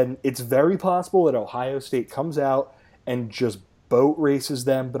 And it's very possible that Ohio State comes out and just boat races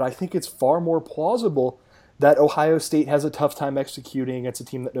them, but I think it's far more plausible that Ohio State has a tough time executing against a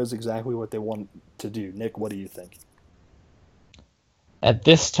team that knows exactly what they want to do. Nick, what do you think? At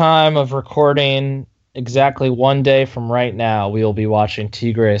this time of recording, exactly 1 day from right now, we will be watching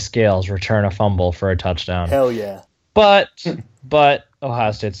Tigre Scales return a fumble for a touchdown. Hell yeah. But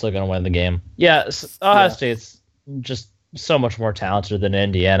Ohio State's still going to win the game. Yeah, Ohio State's just so much more talented than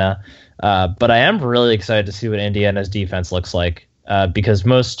Indiana. But I am really excited to see what Indiana's defense looks like because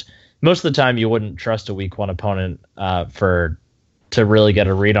most of the time you wouldn't trust a week one opponent to really get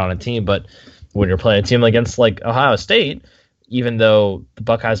a read on a team. But when you're playing a team against like Ohio State, even though the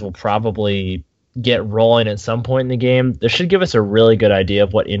Buckeyes will probably get rolling at some point in the game, this should give us a really good idea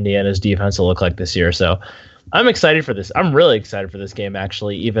of what Indiana's defense will look like this year. So I'm excited for this. I'm really excited for this game,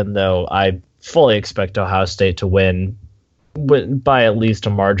 actually, even though I fully expect Ohio State to win by at least a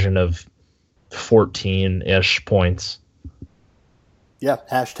margin of 14-ish points. Yeah,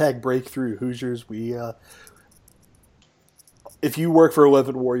 hashtag breakthrough Hoosiers. If you work for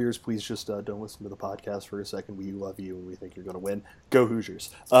 11 Warriors, please just don't listen to the podcast for a second. We love you and we think you're going to win. Go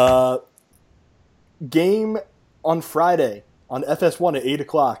Hoosiers. Game on Friday on FS1 at 8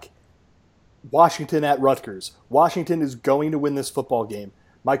 o'clock. Washington at Rutgers. Washington is going to win this football game.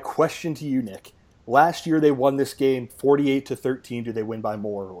 My question to you, Nick, Last year they won this game 48-13. Do they win by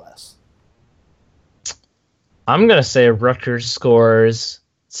more or less? I'm going to say Rutgers scores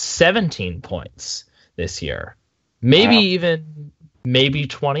 17 points this year. Maybe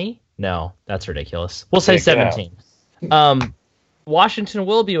 20? No, that's ridiculous. We'll say 17. Washington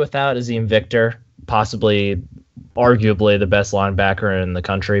will be without Azim Victor, possibly, arguably the best linebacker in the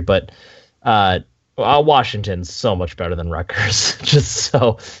country, but Washington's so much better than Rutgers. Just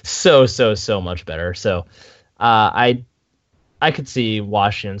so much better. So I could see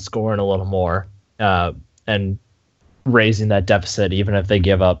Washington scoring a little more and raising that deficit, even if they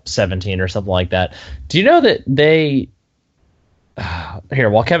give up 17 or something like that. Do you know that they... here,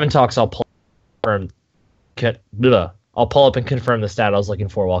 while Kevin talks, I'll pull up and confirm the stat I was looking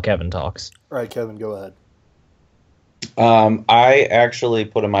for while Kevin talks. All right, Kevin, go ahead. I actually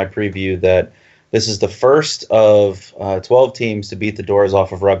put in my preview that this is the first of 12 teams to beat the doors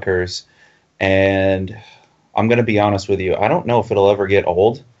off of Rutgers, and I'm going to be honest with you. I don't know if it'll ever get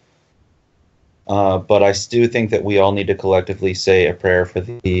old, but I do think that we all need to collectively say a prayer for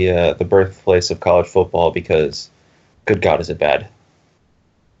the birthplace of college football, because good God, is it bad.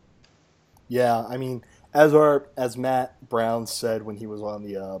 Yeah, I mean, as Matt Brown said when he was on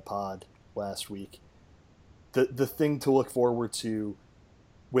the pod last week, the thing to look forward to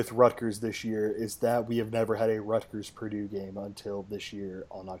with Rutgers this year is that we have never had a Rutgers-Purdue game until this year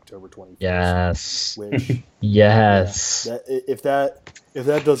on October 21st. Yes. Which, yes. Yeah, if that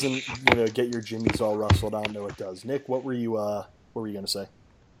doesn't get your jimmies all rustled, I don't know what does. Nick, what were you going to say?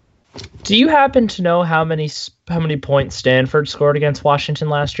 Do you happen to know how many points Stanford scored against Washington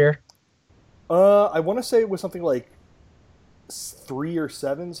last year? I want to say it was something like 3 or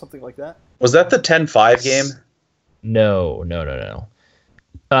 7, something like that. Was that the 10-5 game? No.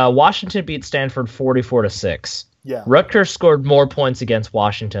 Washington beat Stanford 44-6. Yeah. Rutgers scored more points against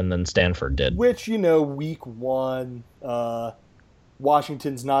Washington than Stanford did. Which, week 1,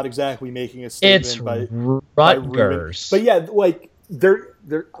 Washington's not exactly making a statement. It's by Rutgers. But yeah, they're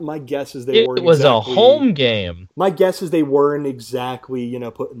my guess is they weren't. It was a home game. My guess is they weren't exactly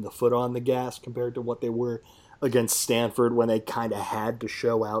putting the foot on the gas compared to what they were against Stanford, when they kind of had to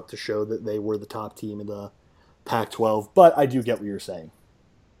show out to show that they were the top team in the Pac-12. But I do get what you're saying.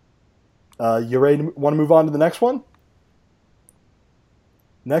 You ready to want to move on to the next one?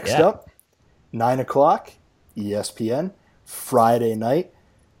 Next up, 9 o'clock, ESPN, Friday night.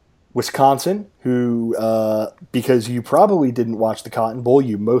 Wisconsin, who, because you probably didn't watch the Cotton Bowl,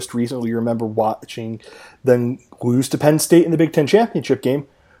 you most recently remember watching them lose to Penn State in the Big Ten Championship game,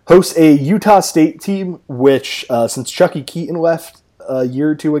 hosts a Utah State team, which, since Chucky Keaton left a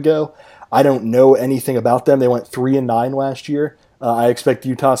year or two ago, I don't know anything about them. They went 3-9 last year. I expect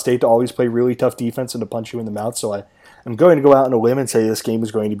Utah State to always play really tough defense and to punch you in the mouth, so I'm going to go out on a limb and say this game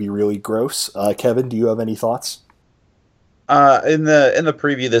is going to be really gross. Kevin, do you have any thoughts? In the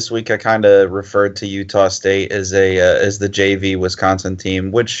preview this week, I kind of referred to Utah State as the JV Wisconsin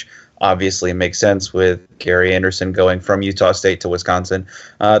team, which obviously makes sense with Gary Anderson going from Utah State to Wisconsin.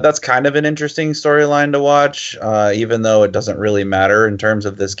 That's kind of an interesting storyline to watch, even though it doesn't really matter in terms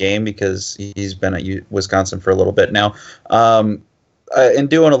of this game because he's been at Wisconsin for a little bit now. In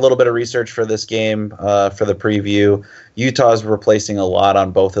doing a little bit of research for this game, for the preview, Utah's replacing a lot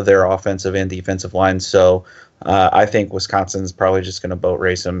on both of their offensive and defensive lines, so I think Wisconsin's probably just going to boat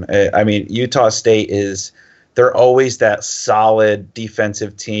race them. I mean, Utah State they're always that solid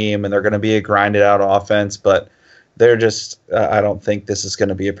defensive team, and they're going to be a grinded out offense, but they're just, I don't think this is going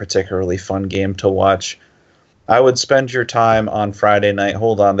to be a particularly fun game to watch. I would spend your time on Friday night.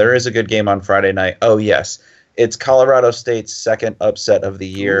 Hold on, there is a good game on Friday night. Oh, yes. It's Colorado State's second upset of the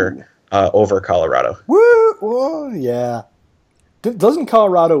year over Colorado. Woo! Whoa, yeah. Doesn't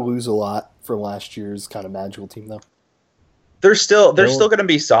Colorado lose a lot from last year's kind of magical team, though? They're still going to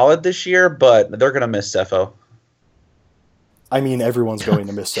be solid this year, but they're going to miss Cepho. I mean, everyone's going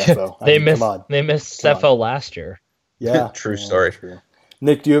to miss Cepho. They missed Cepho last year. Yeah. True story. True.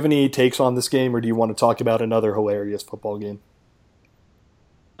 Nick, do you have any takes on this game, or do you want to talk about another hilarious football game?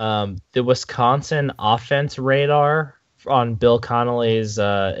 The Wisconsin offense radar on Bill Connolly's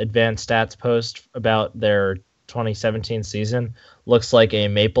advanced stats post about their 2017 season looks like a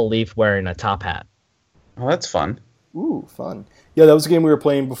maple leaf wearing a top hat. Oh, that's fun. Ooh, fun. Yeah, that was a game we were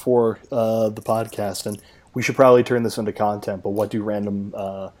playing before the podcast, and we should probably turn this into content, but what do random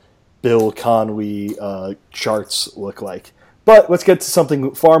Bill Connolly charts look like? But let's get to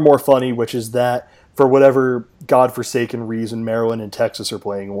something far more funny, which is that for whatever godforsaken reason, Maryland and Texas are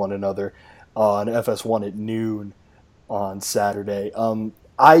playing one another on FS1 at noon on Saturday.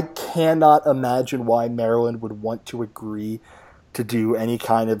 I cannot imagine why Maryland would want to agree to do any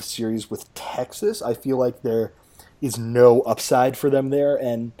kind of series with Texas. I feel like there is no upside for them there,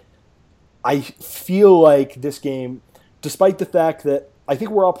 and I feel like this game, despite the fact that I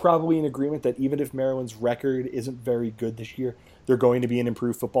think we're all probably in agreement that even if Maryland's record isn't very good this year, they're going to be an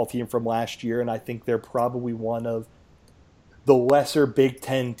improved football team from last year, and I think they're probably one of the lesser Big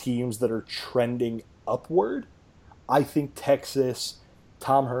Ten teams that are trending upward. I think Texas,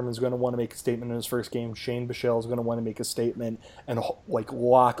 Tom Herman's going to want to make a statement in his first game. Shane Buechele is going to want to make a statement and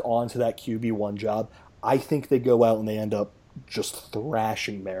lock onto that QB1 job. I think they go out and they end up just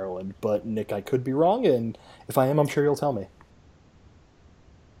thrashing Maryland. But, Nick, I could be wrong, and if I am, I'm sure you'll tell me.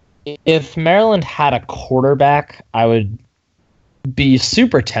 If Maryland had a quarterback, I would be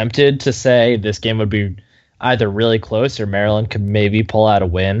super tempted to say this game would be either really close or Maryland could maybe pull out a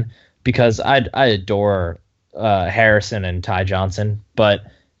win, because I adore Harrison and Ty Johnson. But,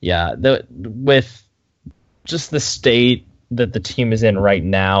 yeah, with just the state that the team is in right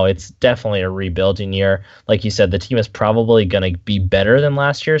now, it's definitely a rebuilding year. Like you said, the team is probably going to be better than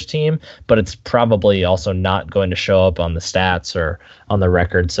last year's team, but it's probably also not going to show up on the stats or on the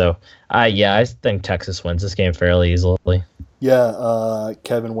record. So, I think Texas wins this game fairly easily. Yeah,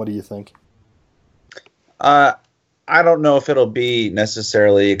 Kevin, what do you think? I don't know if it'll be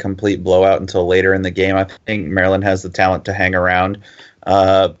necessarily a complete blowout until later in the game. I think Maryland has the talent to hang around,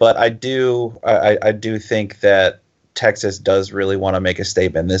 but I do think that Texas does really want to make a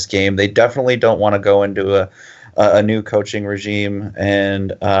statement in this game. They definitely don't want to go into a new coaching regime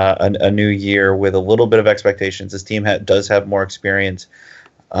and a new year with a little bit of expectations. This team does have more experience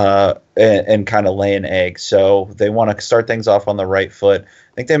and kind of laying eggs, so they want to start things off on the right foot.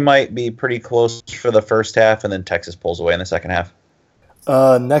 I think they might be pretty close for the first half, and then Texas pulls away in the second half.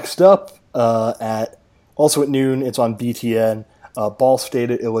 Next up, also at noon, it's on BTN. Ball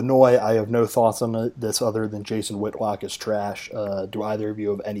State at Illinois. I have no thoughts on this other than Jason Whitlock is trash. Do either of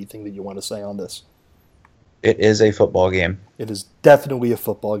you have anything that you want to say on this? It is a football game. It is definitely a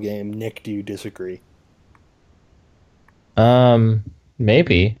football game. Nick, do you disagree?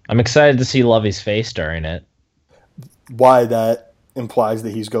 Maybe. I'm excited to see Lovey's face during it. Why, that implies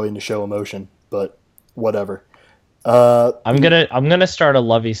that he's going to show emotion, but whatever. I'm gonna start a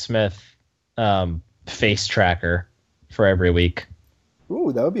Lovey Smith face tracker for every week.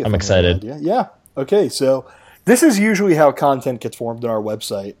 Ooh, that would be a I'm fun excited. idea. Yeah. Okay, so this is usually how content gets formed on our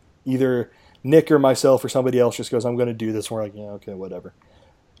website. Either Nick or myself or somebody else just goes, I'm going to do this. And we're like, yeah, okay, whatever.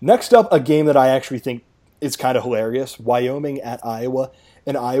 Next up, a game that I actually think is kind of hilarious. Wyoming at Iowa.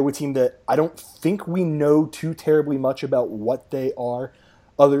 An Iowa team that I don't think we know too terribly much about what they are,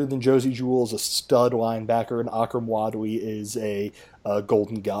 other than Josie Jewell is a stud linebacker and Akram Wadley is a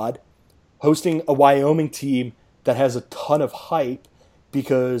golden god. Hosting a Wyoming team that has a ton of hype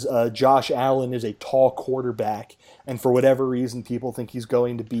because Josh Allen is a tall quarterback, and for whatever reason, people think he's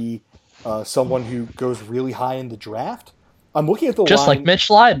going to be someone who goes really high in the draft. I'm looking at the line. Just like Mitch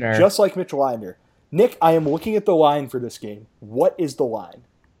Leidner. Just like Mitch Leidner. Nick, I am looking at the line for this game. What is the line?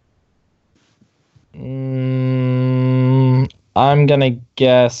 I'm going to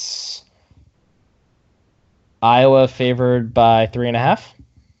guess Iowa favored by 3.5.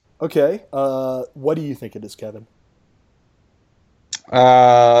 Okay. What do you think it is, Kevin?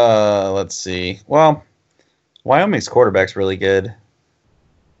 Let's see. Well, Wyoming's quarterback's really good.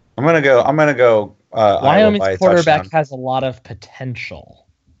 I'm gonna go. Wyoming's quarterback has a lot of potential.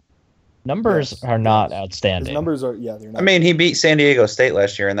 Numbers are not outstanding. His numbers are, yeah, they're not. I mean, he beat San Diego State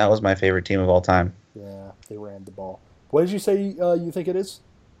last year, and that was my favorite team of all time. Yeah, they ran the ball. What did you say you think it is?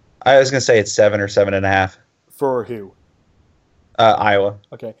 I was gonna say it's 7 or 7.5. For who? Iowa.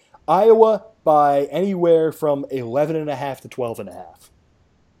 Okay. Iowa by anywhere from 11.5 to 12.5.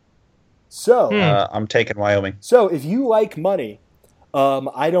 So I'm taking Wyoming. So if you like money,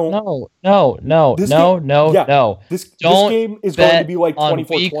 I don't. No. This game is going to be like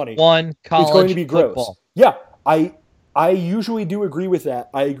 24-20. It's going to be gross. Football. Yeah, I usually do agree with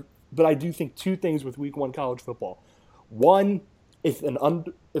that. But I do think two things with Week 1 college football. One, if an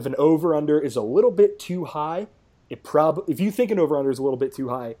over/under is a little bit too high, if you think an over/under is a little bit too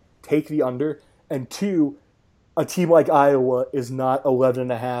high, take the under. And two, a team like Iowa is not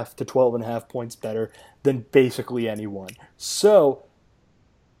 11.5 to 12.5 points better than basically anyone. So,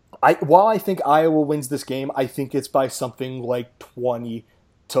 while I think Iowa wins this game, I think it's by something like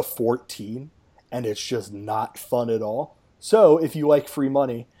 20-14, and it's just not fun at all. So, if you like free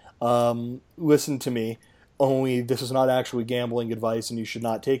money, listen to me. Only this is not actually gambling advice, and you should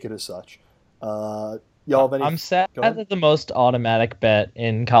not take it as such. Y'all have any? I'm sad that the most automatic bet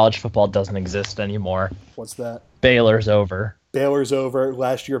in college football doesn't exist anymore. What's that? Baylor's over. Baylor's over.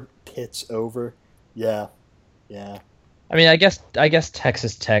 Last year, Pitt's over. Yeah. I mean, I guess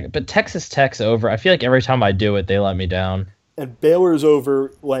Texas Tech, but Texas Tech's over. I feel like every time I do it, they let me down. And Baylor's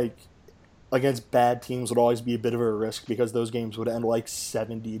over, like, against bad teams would always be a bit of a risk because those games would end like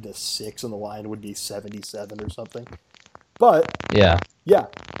 70-6 and the line would be 77 or something. But Yeah.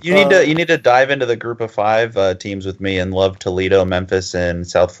 You need to dive into the group of 5 teams with me and love Toledo, Memphis, and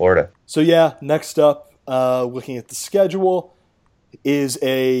South Florida. So yeah, next up, looking at the schedule, is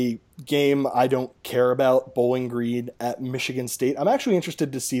a game I don't care about, Bowling Green at Michigan State. I'm actually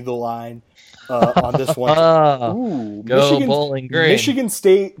interested to see the line on this one. Ooh, Go Bowling Green. Michigan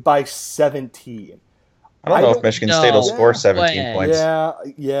State by 17. I don't know if Michigan State will score 17 way. points.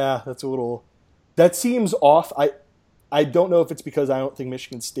 Yeah, that's a little. That seems off. I don't know if it's because I don't think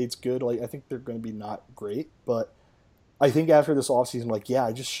Michigan State's good. Like, I think they're going to be not great, but I think after this offseason, like, yeah,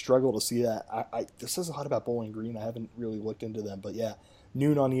 I just struggle to see that. This says a lot about Bowling Green. I haven't really looked into them, but yeah,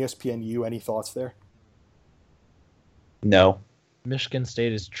 noon on ESPNU. Any thoughts there? No. Michigan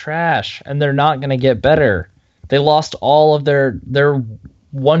State is trash, and they're not going to get better. They lost all of their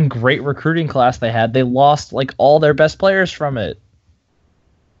one great recruiting class they had. They lost like all their best players from it.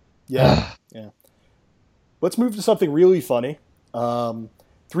 Yeah. Let's move to something really funny.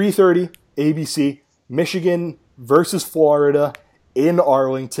 3:30 ABC, Michigan versus Florida in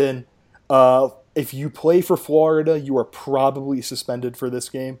Arlington. If you play for Florida, you are probably suspended for this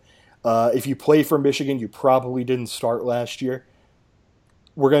game. If you play for Michigan, you probably didn't start last year.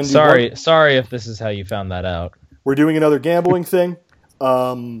 We're going to sorry if this is how you found that out. We're doing another gambling thing.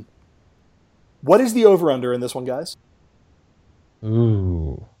 What is the over-under in this one, guys?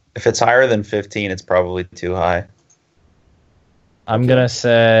 Ooh. If it's higher than 15, it's probably too high. I'm going to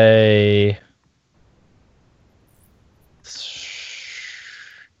say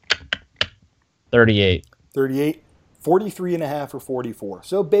 38. 38, 43.5 or 44.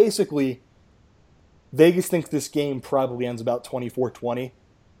 So basically, Vegas thinks this game probably ends about 24-20,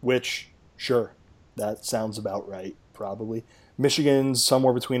 which, sure, that sounds about right, probably. Michigan's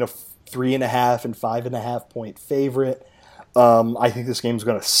somewhere between a 3.5 and 5.5 point favorite. I think this game's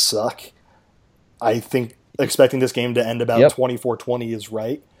going to suck. I think expecting this game to end about 24-20 is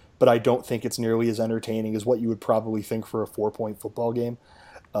right, but I don't think it's nearly as entertaining as what you would probably think for a 4-point football game.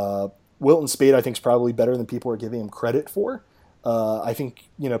 Wilton Spade, I think, is probably better than people are giving him credit for. I think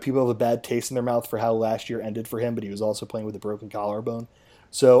people have a bad taste in their mouth for how last year ended for him, but he was also playing with a broken collarbone.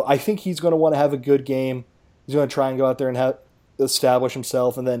 So I think he's going to want to have a good game. He's going to try and go out there and establish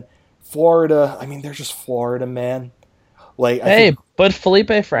himself. And then Florida, I mean, they're just Florida, man. But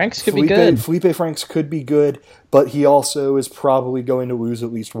Felipe Franks could be good. Felipe Franks could be good, but he also is probably going to lose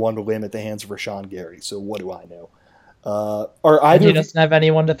at least one limb at the hands of Rashawn Gary. So what do I know? He doesn't have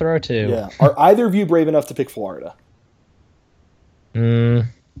anyone to throw to. Yeah. Are either of you brave enough to pick Florida?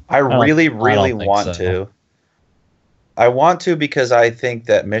 I really want to. I want to because I think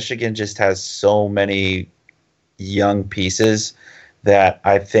that Michigan just has so many young pieces that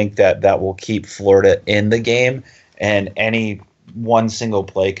I think that will keep Florida in the game, and any one single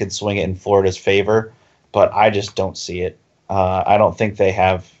play could swing it in Florida's favor, but I just don't see it. I don't think they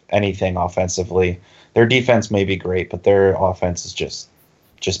have anything offensively. Their defense may be great, but their offense is just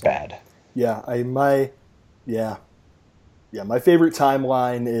bad. Yeah, my favorite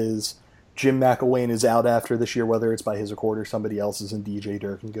timeline is Jim McElwain is out after this year, whether it's by his accord or somebody else's, and DJ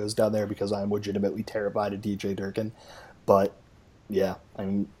Durkin goes down there because I'm legitimately terrified of DJ Durkin. But yeah, I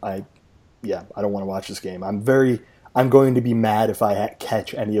don't want to watch this game. I'm going to be mad if I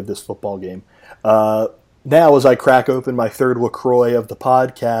catch any of this football game. Now, as I crack open my third LaCroix of the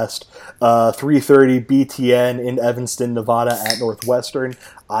podcast, 3:30 BTN in Evanston, Nevada at Northwestern.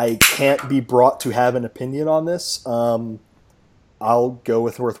 I can't be brought to have an opinion on this. I'll go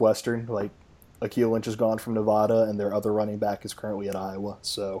with Northwestern. Like, Akil Lynch is gone from Nevada, and their other running back is currently at Iowa.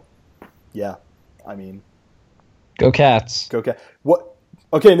 So, yeah, I mean, go Cats. Go Cats. What?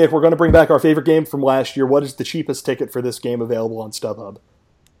 Okay, Nick, we're going to bring back our favorite game from last year. What is the cheapest ticket for this game available on StubHub?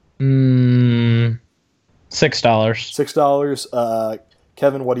 $6. $6.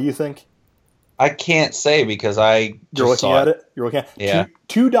 Kevin, what do you think? I can't say because I just You're looking saw at it? You're looking at it? Yeah.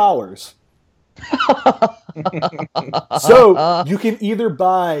 $2. So you can either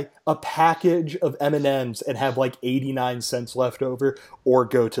buy a package of M&Ms and have like 89 cents left over, or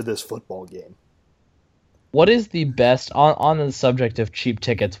go to this football game. What is the best, on the subject of cheap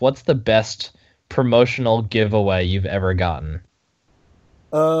tickets, what's the best promotional giveaway you've ever gotten?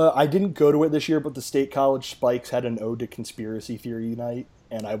 I didn't go to it this year, but the State College Spikes had an Ode to Conspiracy Theory night,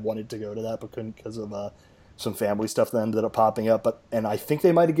 and I wanted to go to that but couldn't because of some family stuff that ended up popping up. And I think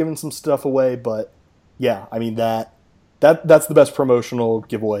they might have given some stuff away, but yeah, I mean that's the best promotional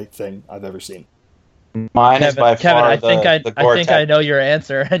giveaway thing I've ever seen. Mine is by Kevin, far I think the I think I Gore-Tex. know your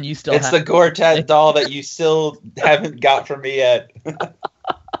answer, and you still It's have the Gore-Tex doll that you still haven't got from me yet.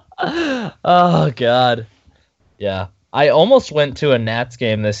 Oh God, yeah. I almost went to a Nats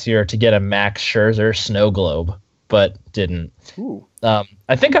game this year to get a Max Scherzer snow globe, but didn't. Ooh.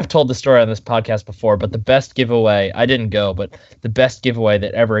 I think I've told the story on this podcast before, but the best giveaway, I didn't go, but the best giveaway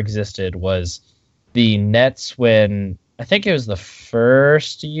that ever existed was the Nets when, I think it was the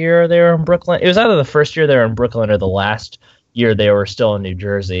first year they were in Brooklyn. It was either the first year they were in Brooklyn or the last year they were still in New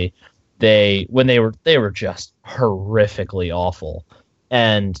Jersey. They were just horrifically awful.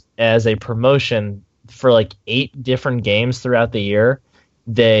 And as a promotion for like 8 different games throughout the year,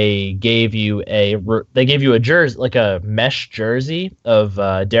 they gave you a jersey, like a mesh jersey of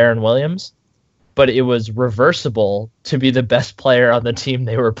Darren Williams, but it was reversible to be the best player on the team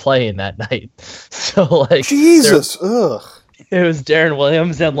they were playing that night. So like Jesus, ugh. it was Darren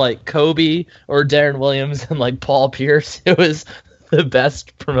Williams and like Kobe, or Darren Williams and like Paul Pierce. It was the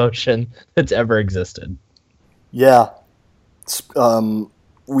best promotion that's ever existed. Yeah. Go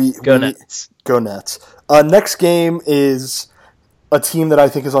Nets. Go Nets. Next game is a team that I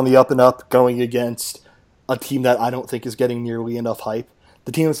think is on the up and up going against a team that I don't think is getting nearly enough hype.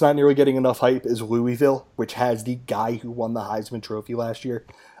 The team that's not nearly getting enough hype is Louisville, which has the guy who won the Heisman Trophy last year,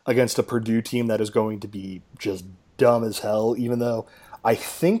 against a Purdue team that is going to be just dumb as hell, even though I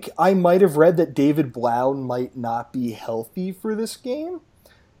think I might have read that David Blau might not be healthy for this game.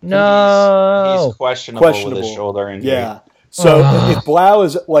 No. He's questionable with his shoulder injury. Yeah. So if Blau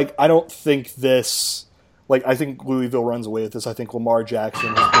is, like, I don't think this, like, I think Louisville runs away with this. I think Lamar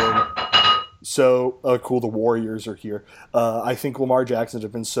Jackson has been so, cool, the Warriors are here. I think Lamar Jackson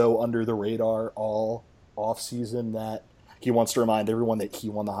has been so under the radar all offseason that he wants to remind everyone that he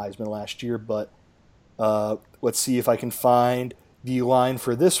won the Heisman last year. But let's see if I can find the line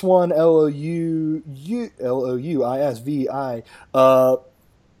for this one. Louisvi.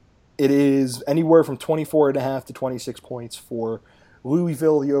 It is anywhere from 24.5 to 26 points for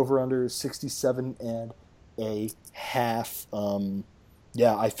Louisville. The over-under is 67.5.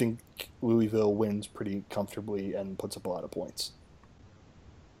 Yeah, I think Louisville wins pretty comfortably and puts up a lot of points.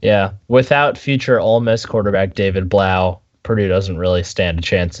 Yeah, without future Ole Miss quarterback David Blau, Purdue doesn't really stand a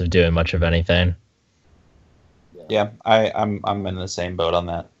chance of doing much of anything. Yeah, I'm in the same boat on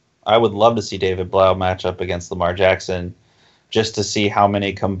that. I would love to see David Blau match up against Lamar Jackson, just to see how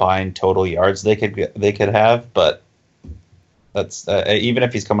many combined total yards they could have. But that's even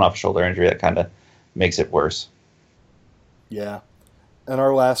if he's coming off a shoulder injury, that kind of makes it worse. Yeah. And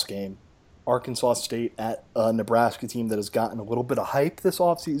our last game, Arkansas State at a Nebraska team that has gotten a little bit of hype this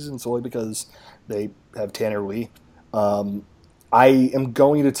offseason solely because they have Tanner Lee. I am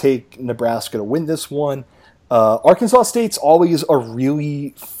going to take Nebraska to win this one. Arkansas State's always a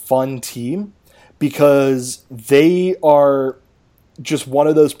really fun team because they are just one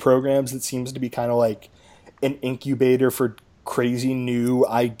of those programs that seems to be kind of like an incubator for crazy new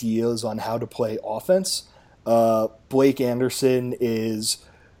ideas on how to play offense. Blake Anderson is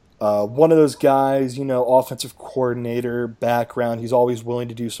one of those guys, offensive coordinator background. He's always willing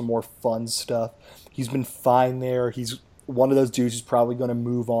to do some more fun stuff. He's been fine there. He's one of those dudes who's probably going to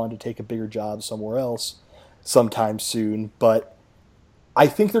move on to take a bigger job somewhere else sometime soon. But I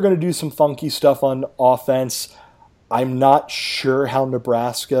think they're going to do some funky stuff on offense. I'm not sure how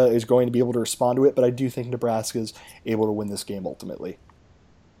Nebraska is going to be able to respond to it, but I do think Nebraska is able to win this game ultimately.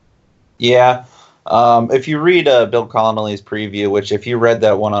 Yeah. If you read Bill Connolly's preview, which if you read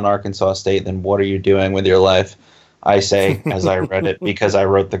that one on Arkansas State, then what are you doing with your life? I say, as I read it, because I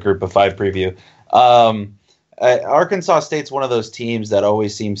wrote the Group of Five preview. Arkansas State's one of those teams that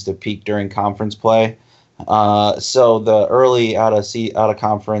always seems to peak during conference play. So the early out of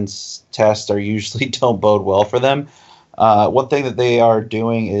conference tests are usually don't bode well for them. One thing that they are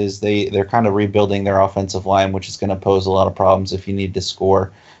doing is they're kind of rebuilding their offensive line, which is going to pose a lot of problems if you need to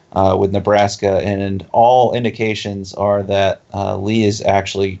score with Nebraska. And all indications are that Lee is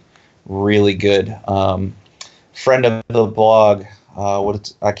actually really good. Friend of the blog,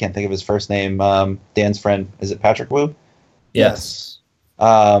 I can't think of his first name. Dan's friend, is it Patrick Wu? Yes.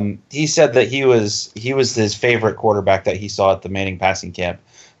 He said that he was his favorite quarterback that he saw at the Manning passing camp.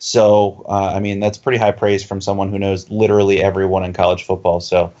 So, that's pretty high praise from someone who knows literally everyone in college football.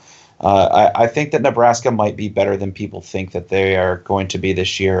 So, I think that Nebraska might be better than people think that they are going to be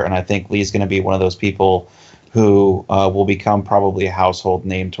this year. And I think Lee's going to be one of those people who will become probably a household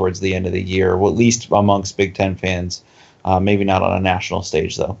name towards the end of the year, well, at least amongst Big Ten fans. Maybe not on a national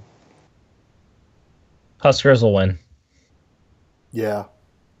stage, though. Huskers will win. Yeah.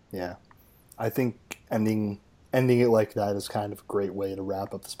 I think ending ending it like that is kind of a great way to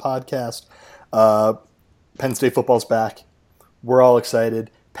wrap up this podcast. Penn State football's back. We're all excited.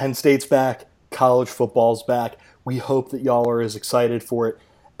 Penn State's back. College football's back. We hope that y'all are as excited for it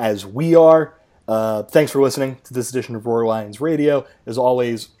as we are. Thanks for listening to this edition of Roar Lions Radio. As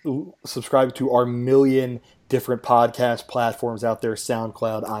always, subscribe to our million different podcast platforms out there: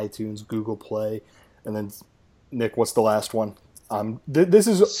 SoundCloud, iTunes, Google Play, and then Nick, what's the last one? This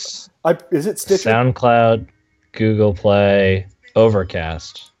is it Stitcher? SoundCloud, Google Play,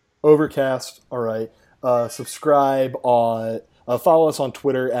 Overcast. Overcast. All right. Subscribe on. Follow us on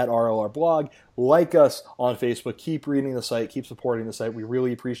Twitter at RLR Blog. Like us on Facebook. Keep reading the site. Keep supporting the site. We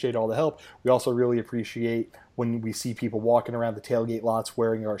really appreciate all the help. We also really appreciate when we see people walking around the tailgate lots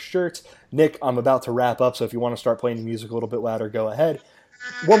wearing our shirts. Nick, I'm about to wrap up, so if you want to start playing the music a little bit louder, go ahead.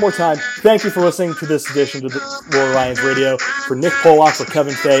 One more time, thank you for listening to this edition of the Roar Lions Radio. For Nick Pollock, for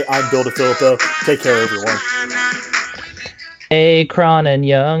Kevin Fay, I'm Bill DeFilippo. Take care, everyone. Akron and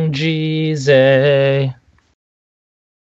Young Jeezy.